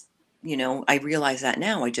just, I realize that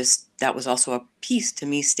now. That was also a piece to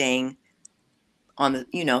me staying on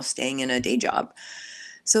the, staying in a day job.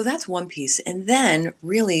 So that's one piece. And then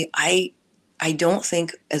really, I don't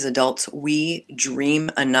think as adults we dream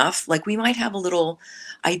enough. Like, we might have a little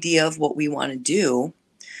idea of what we want to do,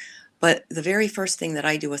 but the very first thing that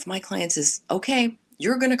I do with my clients is, okay,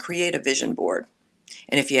 you're going to create a vision board.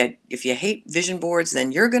 And if you hate vision boards,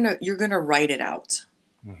 then you're going to write it out.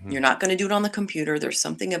 Hmm. You're not going to do it on the computer. There's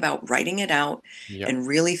something about writing it out Yeah, and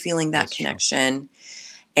really feeling that that's true. connection,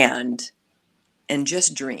 and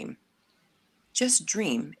just dream. Just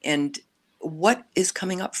dream. And what is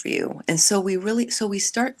coming up for you? And so we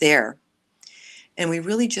start there, and we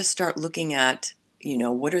really just start looking at,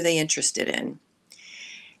 what are they interested in?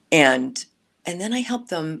 And then I help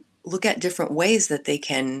them look at different ways that they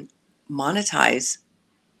can monetize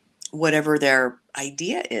whatever their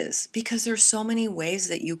idea is, because there's so many ways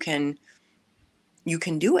that you can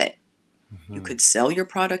do it. You Hmm. could sell your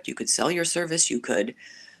product, you could sell your service, you could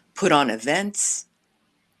put on events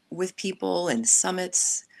with people and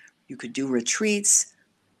summits, you could do retreats,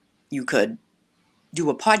 you could do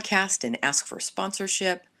a podcast and ask for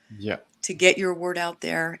sponsorship Yeah. to get your word out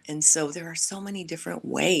there. And so there are so many different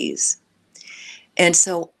ways. And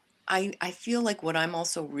so I feel like what I'm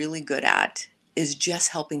also really good at is just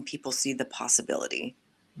helping people see the possibility,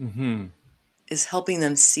 Hmm. is helping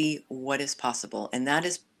them see what is possible. And that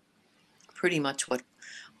is pretty much what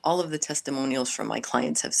all of the testimonials from my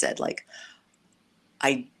clients have said. Like,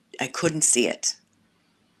 I I couldn't see it.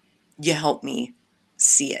 You help me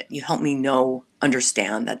see it. You help me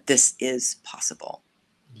understand that this is possible.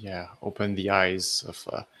 Yeah, open the eyes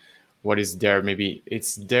of what is there. Maybe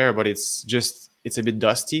it's there, but it's a bit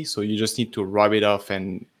dusty, so you just need to rub it off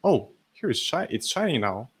and oh, here it's shining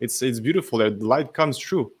now. It's beautiful. The light comes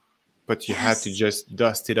through, but you had to Yes. just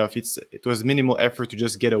dust it off. It was minimal effort to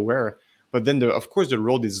just get aware, but then of course the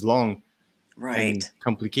road is long and Right.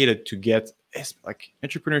 complicated to get. Like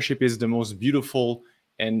entrepreneurship is the most beautiful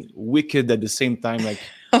and wicked at the same time. Like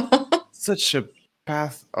such a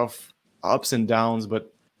path of ups and downs,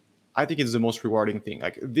 but I think it's the most rewarding thing.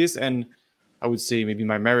 Like this, and I would say maybe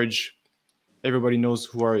my marriage. Everybody knows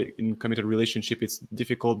who are in committed relationship. It's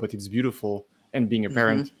difficult, but it's beautiful. And being a Hmm.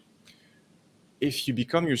 parent, if you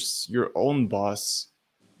become your own boss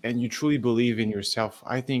and you truly believe in yourself,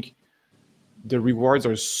 I think the rewards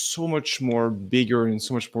are so much more bigger and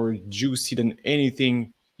so much more juicy than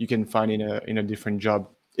anything you can find in a different job.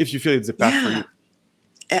 If you feel it's a path for Yeah, you,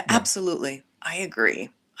 yeah. absolutely. I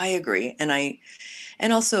agree. I agree.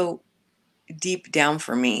 And also, deep down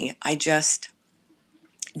for me, I just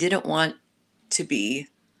didn't want to be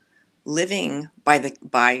living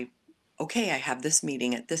by okay, I have this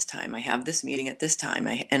meeting at this time. I have this meeting at this time.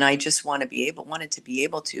 And I just wanted to be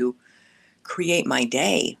able to create my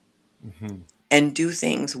day Hmm. and do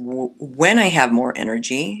things when I have more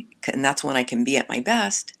energy, and that's when I can be at my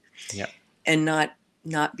best, Yeah, and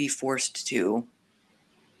not be forced to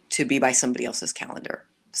be by somebody else's calendar.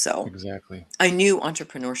 So exactly. I knew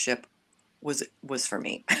entrepreneurship was for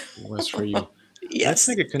me. Was for you. Let's Yes.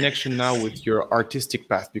 make a connection now with your artistic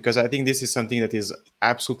path because I think this is something that is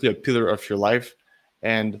absolutely a pillar of your life.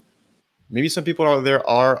 And maybe some people out there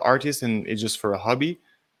are artists and it's just for a hobby.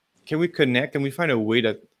 can we connect? Can we find a way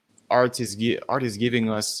that art is giving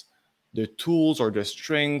us the tools or the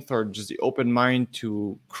strength or just the open mind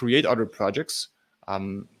to create other projects?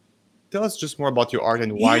 Um, Tell us just more about your art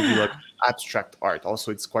and why do you like Yeah, abstract art?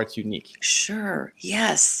 Also, it's quite unique. sure.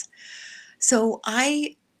 Yes. So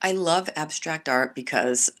I love abstract art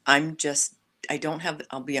because I don't have,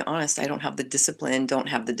 I'll be honest, I don't have the discipline, don't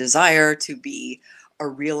have the desire to be a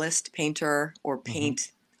realist painter or Hmm.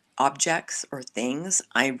 paint objects or things.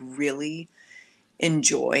 I really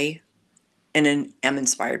enjoy and am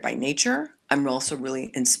inspired by nature. I'm also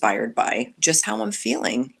really inspired by just how I'm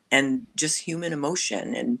feeling and just human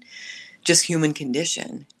emotion and just human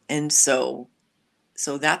condition. And so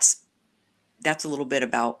that's a little bit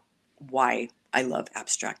about why I love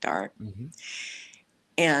abstract art. Hmm.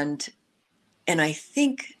 And I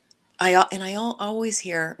think always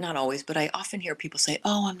hear, not always, but I often hear people say,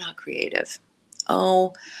 "Oh, I'm not creative.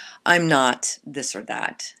 Oh, I'm not this or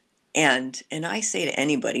that." And I say to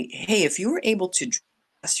anybody, "Hey, if you were able to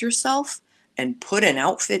dress yourself and put an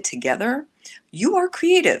outfit together, you are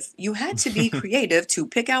creative. You had to be creative to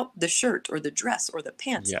pick out the shirt or the dress or the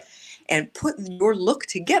pants Yeah. and put your look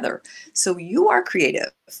together. So you are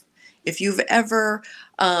creative. If you've ever,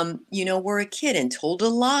 were a kid and told a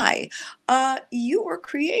lie, you are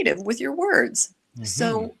creative with your words. Hmm.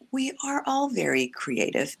 So we are all very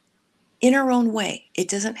creative in our own way. It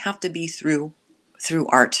doesn't have to be through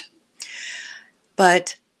art.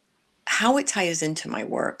 But how it ties into my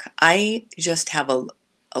work, I just have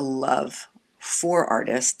a love for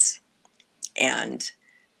artists, and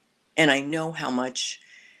I know how much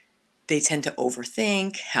they tend to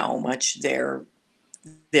overthink, how much their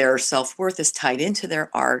self-worth is tied into their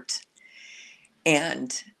art.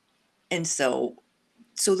 And so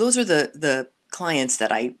those are the clients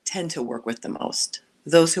that I tend to work with the most.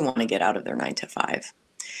 Those who want to get out of their 9 to 5.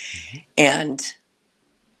 Hmm.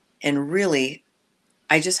 And really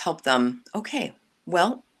I just help them, okay,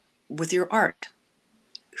 well, with your art,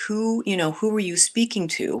 who are you speaking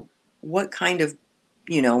to? What kind of,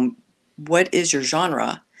 you know, what is your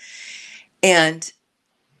genre? And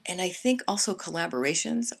I think also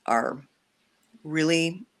collaborations are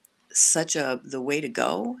really such the way to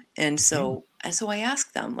go. And Hmm. so I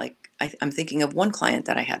asked them, like, I'm thinking of one client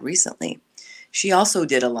that I had recently. She also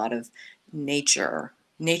did a lot of nature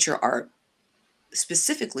art,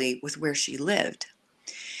 specifically with where she lived.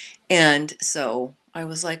 And so I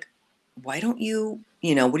was like, why don't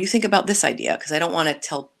what do you think about this idea? Because I don't want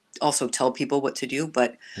to tell people what to do,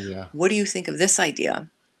 but Yeah. what do you think of this idea?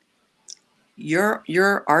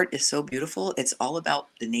 Your art is so beautiful. It's all about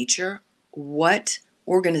the nature. What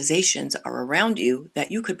organizations are around you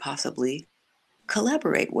that you could possibly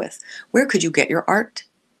collaborate with? Where could you get your art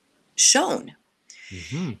shown?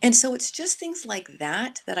 Hmm. And so it's just things like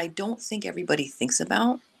that that I don't think everybody thinks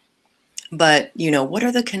about. But, what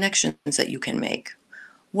are the connections that you can make?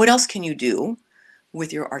 What else can you do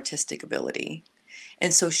with your artistic ability?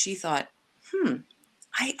 And so she thought,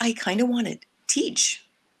 I kind of want to teach.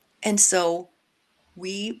 And so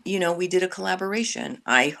we did a collaboration.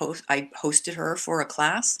 I hosted her for a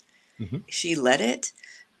class. Hmm. She led it.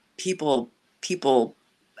 People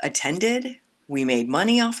attended. We made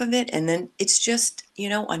money off of it, and then it's just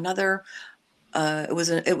another. It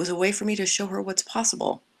was a way for me to show her what's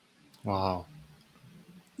possible. Wow.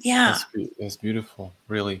 Yeah. That's beautiful.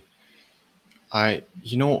 Really.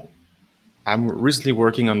 I'm recently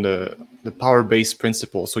working on the power based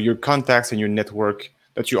principle. So your contacts and your network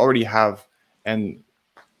that you already have, and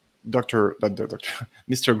Dr.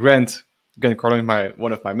 Mr. Grant, Grant Carlin, my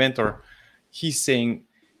one of my mentor, he's saying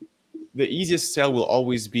the easiest sell will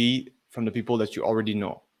always be from the people that you already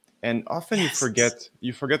know. And often Yes.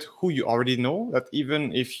 you forget who you already know. That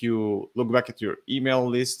even if you look back at your email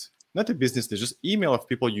list, not a business list, just email of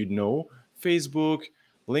people you know, Facebook,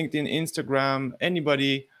 LinkedIn, Instagram,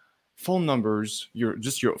 anybody, phone numbers, your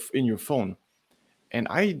in your phone. And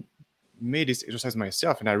I made this exercise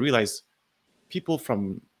myself, and I realized people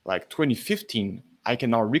from like 2015, I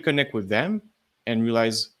can now reconnect with them and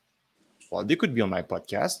realize, well, they could be on my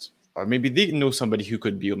podcast, or maybe they know somebody who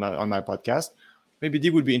could be on my podcast. Maybe they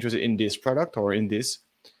would be interested in this product or in this.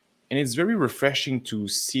 And it's very refreshing to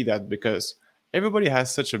see that because everybody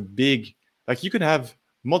has such a big, like you can have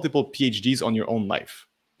multiple PhDs on your own life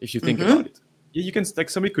if you think about Mm-hmm. it. Yeah, you can like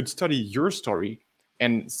somebody could study your story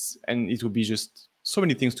and it would be just so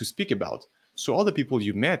many things to speak about. So all the people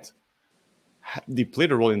you met, they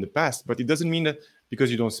played a role in the past, but it doesn't mean that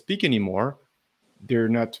because you don't speak anymore, they're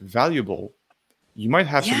not valuable. You might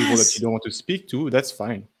have some people that you Yes. don't want to speak to, that's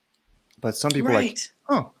fine. But some people like, Right.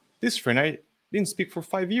 huh, this friend I didn't speak for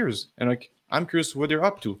 5 years, and like I'm curious what they're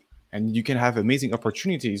up to. and you can have amazing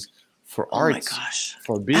opportunities for Oh my arts, gosh.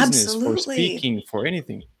 for business, for Absolutely. speaking, for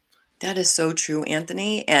anything. That is so true,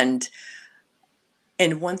 Anthony. And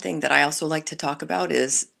one thing that I also like to talk about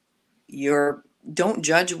is your don't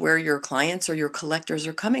judge where your clients or your collectors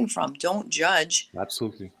are coming from. Don't judge.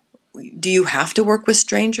 Absolutely. Do you have to work with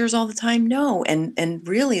strangers all the time? No. And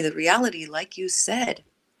really the reality, like you said,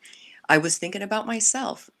 I was thinking about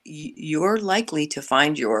myself. You're likely to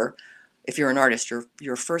find if you're an artist,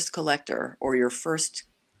 your first collector or your first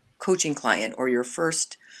coaching client or your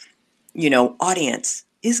first, audience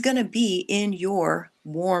is going to be in your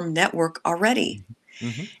warm network already.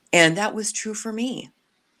 Hmm. And that was true for me.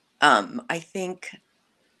 I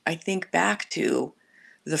think back to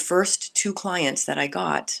the first two clients that I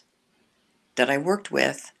got that I worked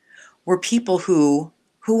with were people who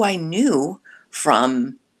I knew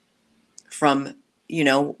from from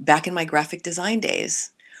back in my graphic design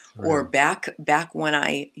days, or Right. back when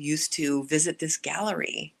I used to visit this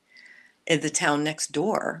gallery in the town next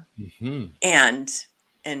door, Hmm.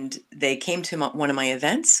 and they came to one of my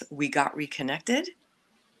events. We got reconnected,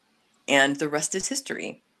 and the rest is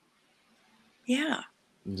history. Yeah.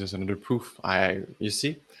 Just another proof. You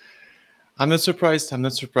see, I'm not surprised. I'm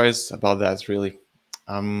not surprised about that, really.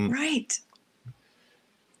 Um, Right.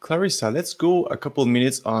 Clarissa, let's go a couple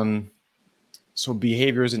minutes on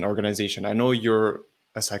behaviors in organization. I know you're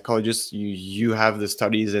a psychologist. You have the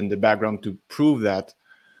studies and the background to prove that.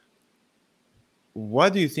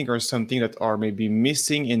 What do you think are something that are maybe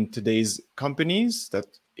missing in today's companies that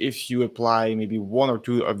if you apply maybe one or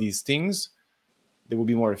two of these things, they will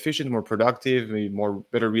be more efficient, more productive, maybe more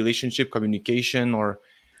better relationship, communication, or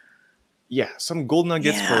some gold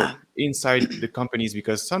nuggets for Yeah. inside the companies,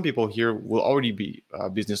 because some people here will already be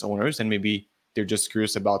business owners and maybe they're just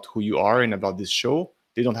curious about who you are and about this show.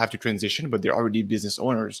 They don't have to transition, but they're already business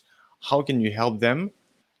owners. How can you help them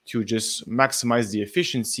to just maximize the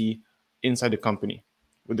efficiency inside the company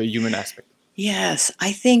with the human aspect? Yes.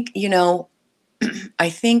 I think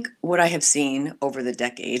what I have seen over the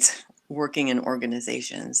decades working in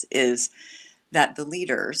organizations is that the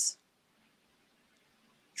leaders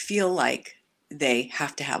feel like they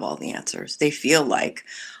have to have all the answers. They feel like,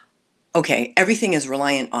 okay, everything is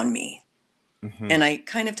reliant on me. Hmm. And I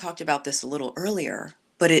kind of talked about this a little earlier,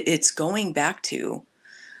 but it's going back to,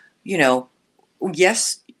 you know,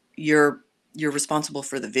 yes, you're responsible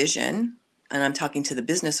for the vision, and I'm talking to the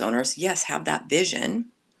business owners. Yes, have that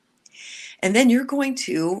vision. And then you're going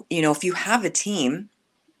to, if you have a team,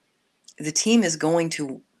 the team is going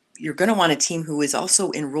to you're going to want a team who is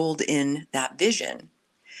also enrolled in that vision,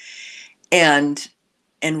 and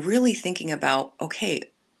really thinking about, okay,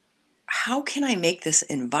 how can I make this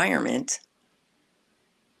environment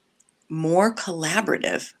more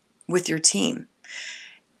collaborative with your team?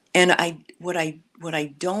 And what I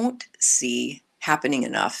don't see happening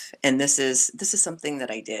enough, and this is something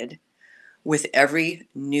that I did with every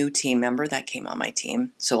new team member that came on my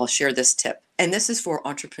team. So I'll share this tip. And this is for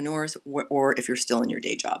entrepreneurs, or if you're still in your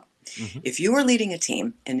day job. Hmm. If you are leading a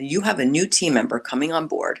team and you have a new team member coming on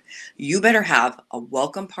board, you better have a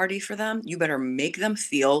welcome party for them. You better make them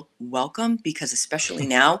feel welcome, because especially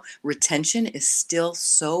now, retention is still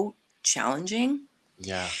so challenging.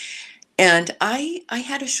 Yeah. And I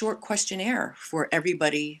had a short questionnaire for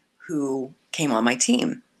everybody who came on my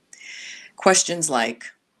team. Questions like,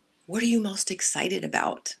 what are you most excited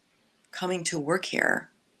about coming to work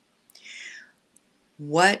here?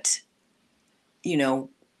 What,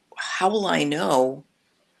 how will I know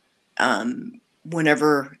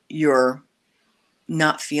whenever you're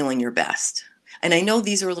not feeling your best? And I know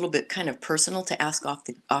these are a little bit kind of personal to ask off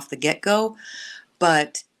the get-go,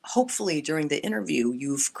 but hopefully during the interview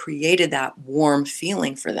you've created that warm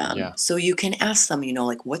feeling for them, Yeah. so you can ask them,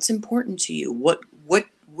 like, what's important to you? What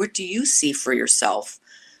do you see for yourself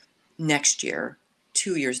next year,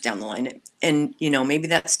 2 years down the line? And maybe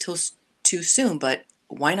that's too soon, but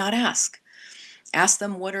why not ask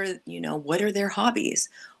them, what are their hobbies?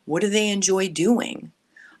 What do they enjoy doing?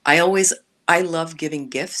 I love giving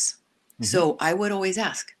gifts. Hmm. So I would always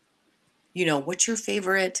ask, what's your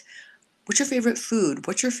favorite food?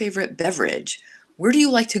 What's your favorite beverage? Where do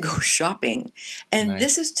you like to go shopping? And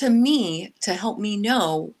this Nice. is to me to help me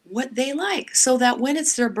know what they like, so that when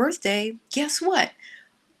it's their birthday, guess what?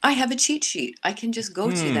 I have a cheat sheet. I can just go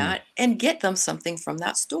to Hmm. that and get them something from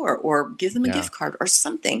that store, or give them a Yeah. gift card or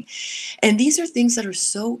something. And these are things that are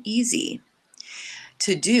so easy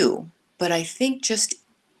to do. But I think just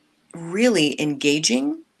really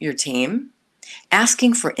engaging your team,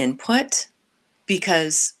 asking for input,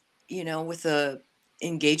 because, with the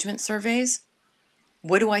engagement surveys,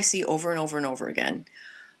 what do I see over and over and over again?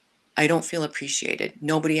 I don't feel appreciated.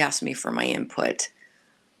 Nobody asked me for my input.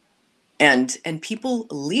 And people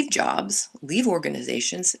leave jobs, leave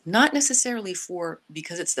organizations, not necessarily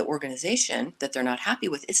because it's the organization that they're not happy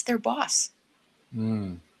with. It's their boss.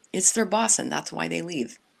 It's their boss, and that's why they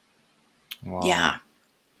leave. Wow. Yeah.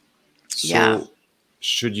 So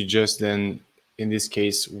should you just then, in this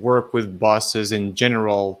case, work with bosses in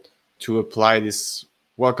general to apply this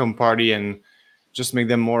welcome party and just make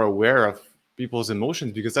them more aware of people's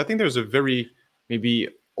emotions? Because I think there's a very maybe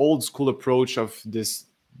old school approach of this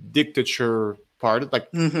dictature part,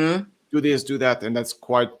 like do this, do that, and that's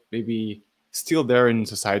quite maybe still there in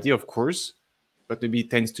society, of course, but maybe it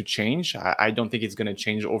tends to change. I don't think it's going to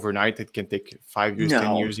change overnight. It can take 5 years,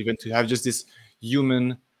 10 years even to have just this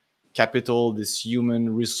human capital, this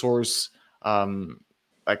human resource,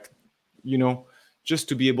 like, you know, just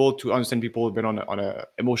to be able to understand people a bit on a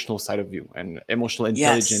emotional side of you and emotional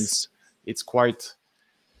intelligence. It's quite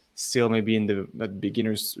still maybe in the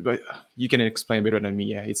beginners, but you can explain better than me.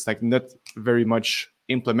 Yeah, it's like not very much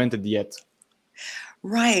implemented yet.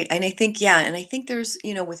 Right. And I think there's,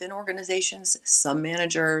 within organizations, some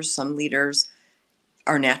managers, some leaders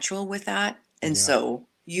are natural with that. And so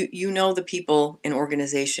the people in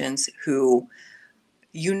organizations who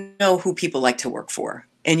people like to work for,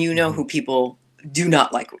 and who people do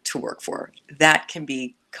not like to work for. That can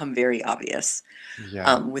become very obvious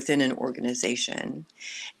within an organization.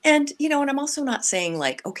 And, and I'm also not saying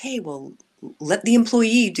like, okay, well, let the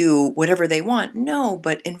employee do whatever they want. No,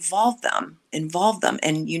 but involve them. And,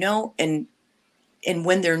 and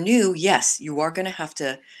when they're new, yes, you are going to have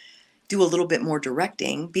to do a little bit more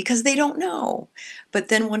directing because they don't know. But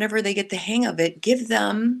then whenever they get the hang of it, give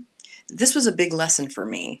them. This was a big lesson for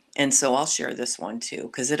me. And so I'll share this one too,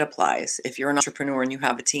 because it applies if you're an entrepreneur and you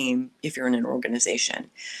have a team, if you're in an organization.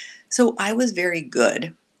 So I was very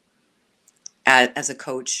good as a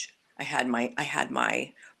coach. I had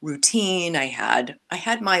my routine. I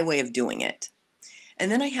had my way of doing it.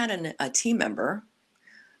 And then I had a team member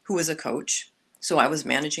who was a coach. So I was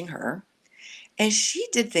managing her, and she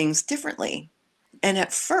did things differently. And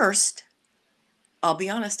at first, I'll be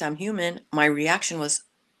honest, I'm human. My reaction was,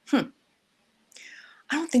 I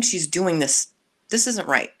don't think she's doing this. This isn't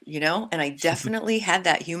right, And I definitely had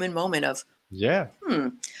that human moment of, I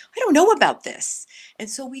don't know about this. And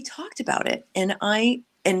so we talked about it, and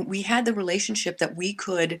we had the relationship that we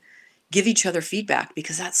could give each other feedback,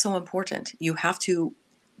 because that's so important. You have to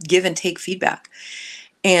give and take feedback.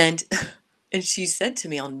 And she said to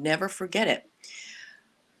me, I'll never forget it,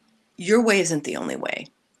 your way isn't the only way.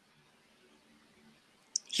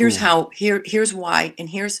 Here's why, and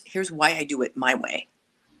here's why I do it my way.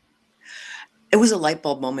 It was a light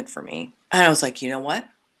bulb moment for me. And I was like, you know what?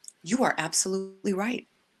 You are absolutely right.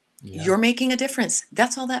 Yeah. You're making a difference.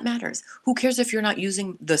 That's all that matters. Who cares if you're not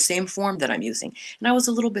using the same form that I'm using? And I was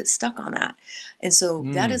a little bit stuck on that. And so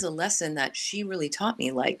that is a lesson that she really taught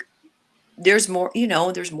me. Like, there's more,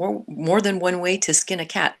 there's more than one way to skin a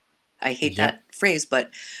cat. I hate that phrase,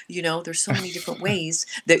 but there's so many different ways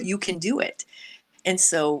that you can do it. And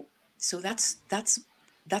so that's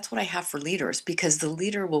what I have for leaders, because the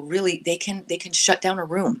leader will really, they can shut down a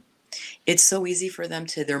room. It's so easy for them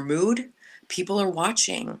to, their mood, people are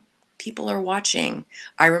watching.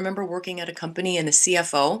 I remember working at a company, and the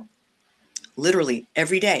CFO literally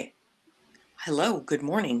every day, hello, good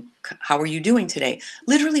morning, how are you doing today?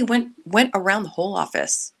 Literally went around the whole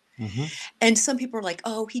office. And some people are like,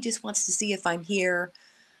 oh, he just wants to see if I'm here.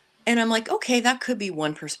 And I'm like, okay, that could be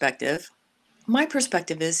one perspective. My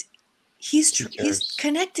perspective is he's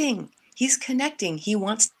connecting. He's connecting. He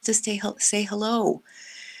wants to say hello.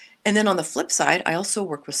 And then on the flip side, I also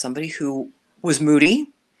worked with somebody who was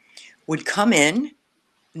moody, would come in,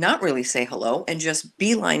 not really say hello, and just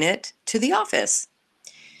beeline it to the office.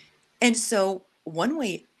 And so one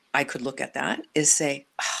way I could look at that is say,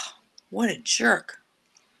 oh, what a jerk.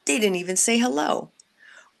 They didn't even say hello.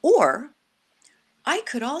 Or I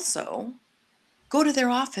could also go to their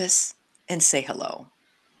office and say hello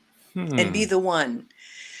and be the one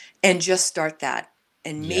and just start that.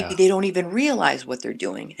 And maybe they don't even realize what they're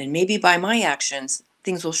doing. And maybe by my actions,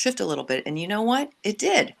 things will shift a little bit. And you know what? It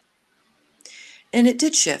did. And it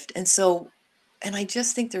did shift. And so, and I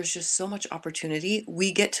just think there's just so much opportunity.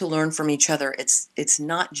 We get to learn from each other. It's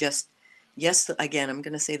not just, yes, again, I'm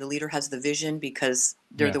going to say the leader has the vision because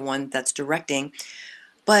they're the one that's directing,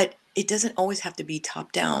 but it doesn't always have to be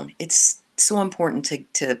top down. It's so important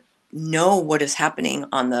to know what is happening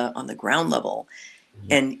on the ground level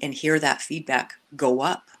and hear that feedback go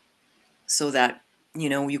up so that,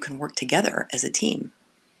 you can work together as a team.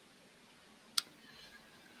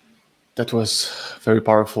 That was very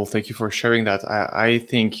powerful. Thank you for sharing that. I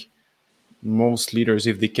think most leaders,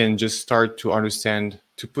 if they can just start to understand,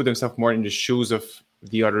 to put themselves more in the shoes of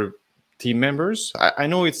the other team members. I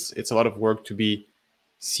know it's a lot of work to be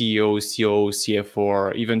CEO, COO, CFO,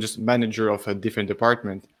 or even just manager of a different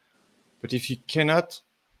department. But if you cannot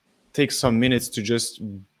take some minutes to just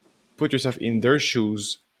put yourself in their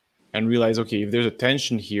shoes and realize, okay, if there's a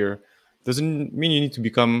tension here, doesn't mean you need to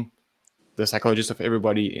become the psychologist of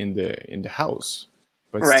everybody in the house.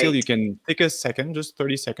 But still, you Right. can take a second, just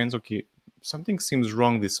 30 seconds. Okay, something seems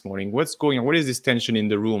wrong this morning. What's going on? What is this tension in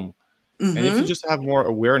the room? And if you Mm-hmm. just have more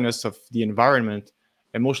awareness of the environment,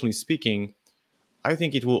 emotionally speaking, I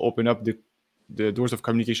think it will open up the doors of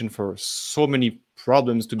communication for so many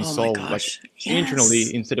problems to be Oh my solved, like gosh. internally,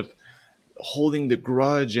 Yes. instead of holding the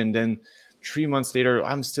grudge. And then 3 months later,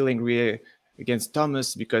 I'm still angry against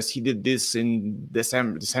Thomas because he did this in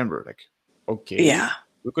December. Like, okay, Yeah.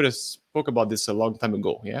 we could have spoke about this a long time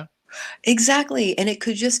ago. Yeah. Exactly. And it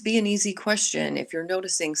could just be an easy question if you're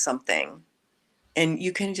noticing something. And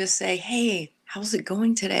you can just say, "Hey, how's it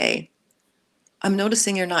going today? I'm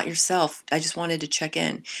noticing you're not yourself. I just wanted to check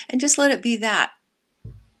in." And just let it be that,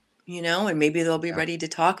 and maybe they'll be Yeah. ready to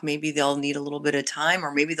talk. Maybe they'll need a little bit of time,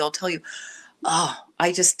 or maybe they'll tell you, "Oh,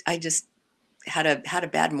 I just had a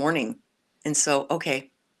bad morning. And so,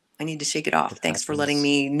 okay, I need to shake it off. It Thanks for letting happens.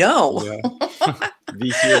 me know." Yeah.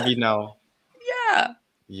 Be here, be now. Yeah,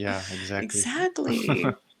 Yeah, exactly. exactly.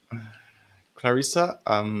 Clarissa,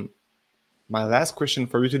 my last question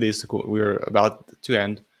for you today is we're about to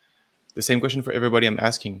end. The same question for everybody I'm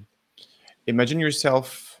asking. Imagine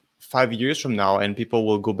yourself 5 years from now, and people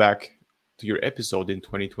will go back to your episode in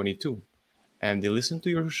 2022, and they listen to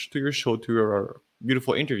your show, to your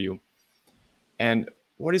beautiful interview. And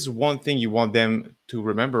what is one thing you want them to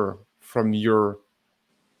remember from your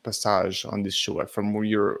passage on this show, like from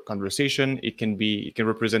your conversation? It can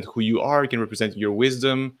represent who you are. It can represent your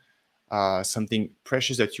wisdom, something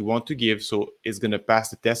precious that you want to give. So it's gonna pass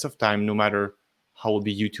the test of time, no matter how will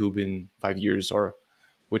be YouTube in 5 years or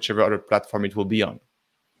whichever other platform it will be on.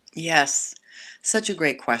 Yes, such a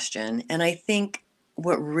great question. And I think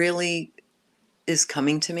what really is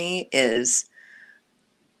coming to me is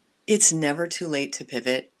it's never too late to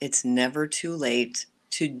pivot. It's never too late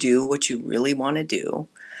to do what you really want to do.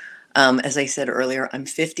 As I said earlier, I'm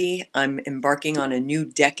 50. I'm embarking on a new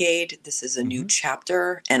decade. This is a new Hmm.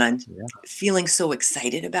 chapter, and I'm Yeah. feeling so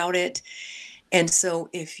excited about it. And so,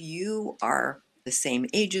 if you are the same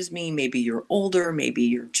age as me, maybe you're older, maybe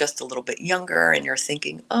you're just a little bit younger, and you're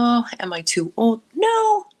thinking, "Oh, am I too old?"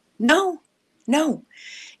 No, no, no.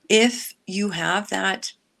 If you have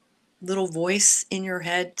that little voice in your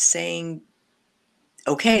head saying,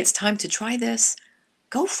 "Okay, it's time to try this,"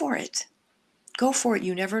 go for it. Go for it.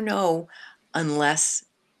 You never know unless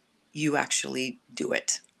you actually do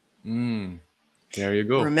it. Mm, there you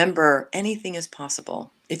go. Remember, anything is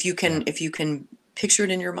possible. If you Yeah. can if you can picture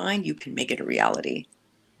it in your mind, you can make it a reality.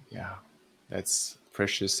 Yeah. That's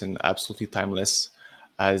precious and absolutely timeless,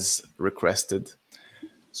 as requested.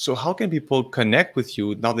 So how can people connect with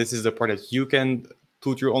you? Now this is the part that you can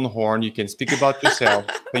toot your own horn, you can speak about yourself.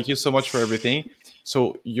 Thank you so much for everything.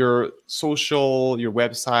 So your social, your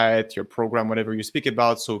website, your program, whatever you speak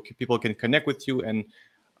about, so people can connect with you, and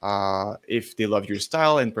if they love your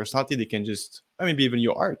style and personality, they can just, I mean, even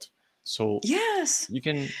your art. So Yes. you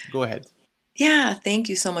can go ahead. Yeah, thank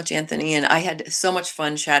you so much, Anthony, and I had so much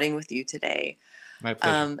fun chatting with you today. My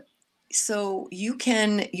pleasure. Um, so you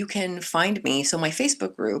can find me. So my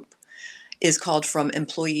Facebook group is called From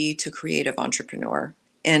Employee to Creative Entrepreneur.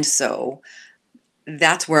 And so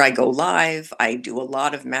that's where I go live. I do a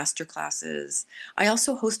lot of master classes. I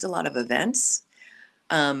also host a lot of events,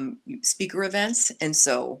 speaker events. And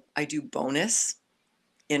so I do bonus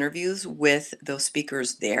interviews with those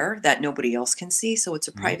speakers there that nobody else can see. So it's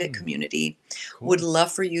a private Mm, community. Would cool.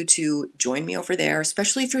 love for you to join me over there,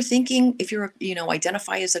 especially if you're thinking, if you're,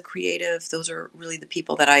 identify as a creative. Those are really the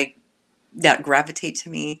people that gravitate to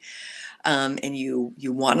me. And you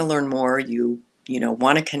want to learn more. You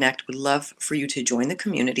want to connect. Would love for you to join the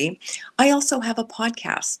community. I also have a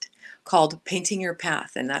podcast called Painting Your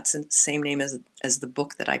Path, and that's the same name as the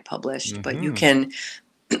book that I published. But you Hmm. can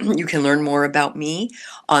you can learn more about me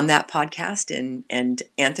on that podcast. And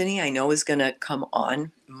Anthony, I know, is going to come on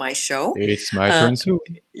my show. It's my Uh, turn soon.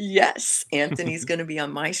 yes, Anthony's going to be on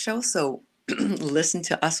my show. So listen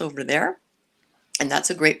to us over there. And that's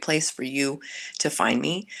a great place for you to find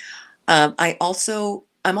me. I'm also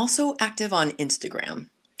active on Instagram,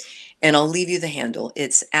 and I'll leave you the handle.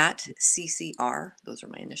 It's at CCR, those are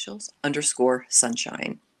my initials, underscore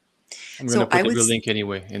sunshine. I'm gonna So I put would every link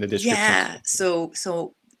anyway in the description. Yeah. So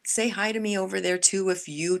So say hi to me over there too if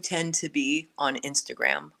you tend to be on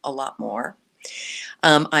Instagram a lot more.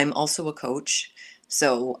 I'm also a coach,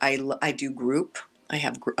 so I do group. I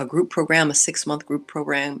have a group program, a 6-month group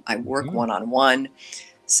program. I work one-on-one,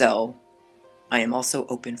 so I am also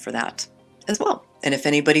open for that as well. And if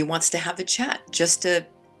anybody wants to have a chat, just to,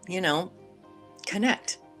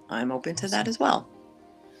 connect, I'm open to that as well.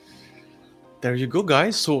 There you go,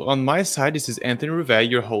 guys. So on my side, this is Anthony Rivet,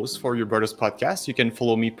 your host for Your Brothers Podcast. You can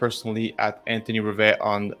follow me personally at Anthony Rivet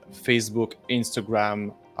on Facebook,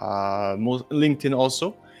 Instagram, LinkedIn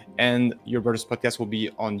also. And Your Brothers Podcast will be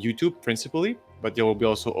on YouTube principally, but there will be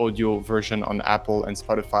also audio version on Apple and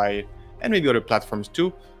Spotify and maybe other platforms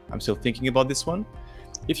too. I'm still thinking about this one.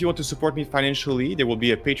 If you want to support me financially, there will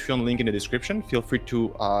be a Patreon link in the description. Feel free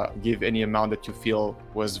to give any amount that you feel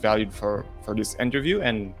was valued for this interview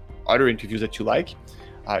and other interviews that you like.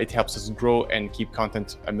 It helps us grow and keep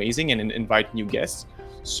content amazing and invite new guests.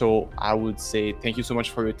 So I would say thank you so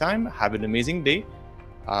much for your time. Have an amazing day.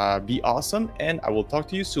 Be awesome. And I will talk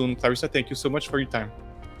to you soon. Clarissa, thank you so much for your time.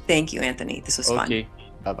 Thank you, Anthony. This was fun. Okay.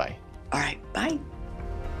 Bye-bye. All right. Bye.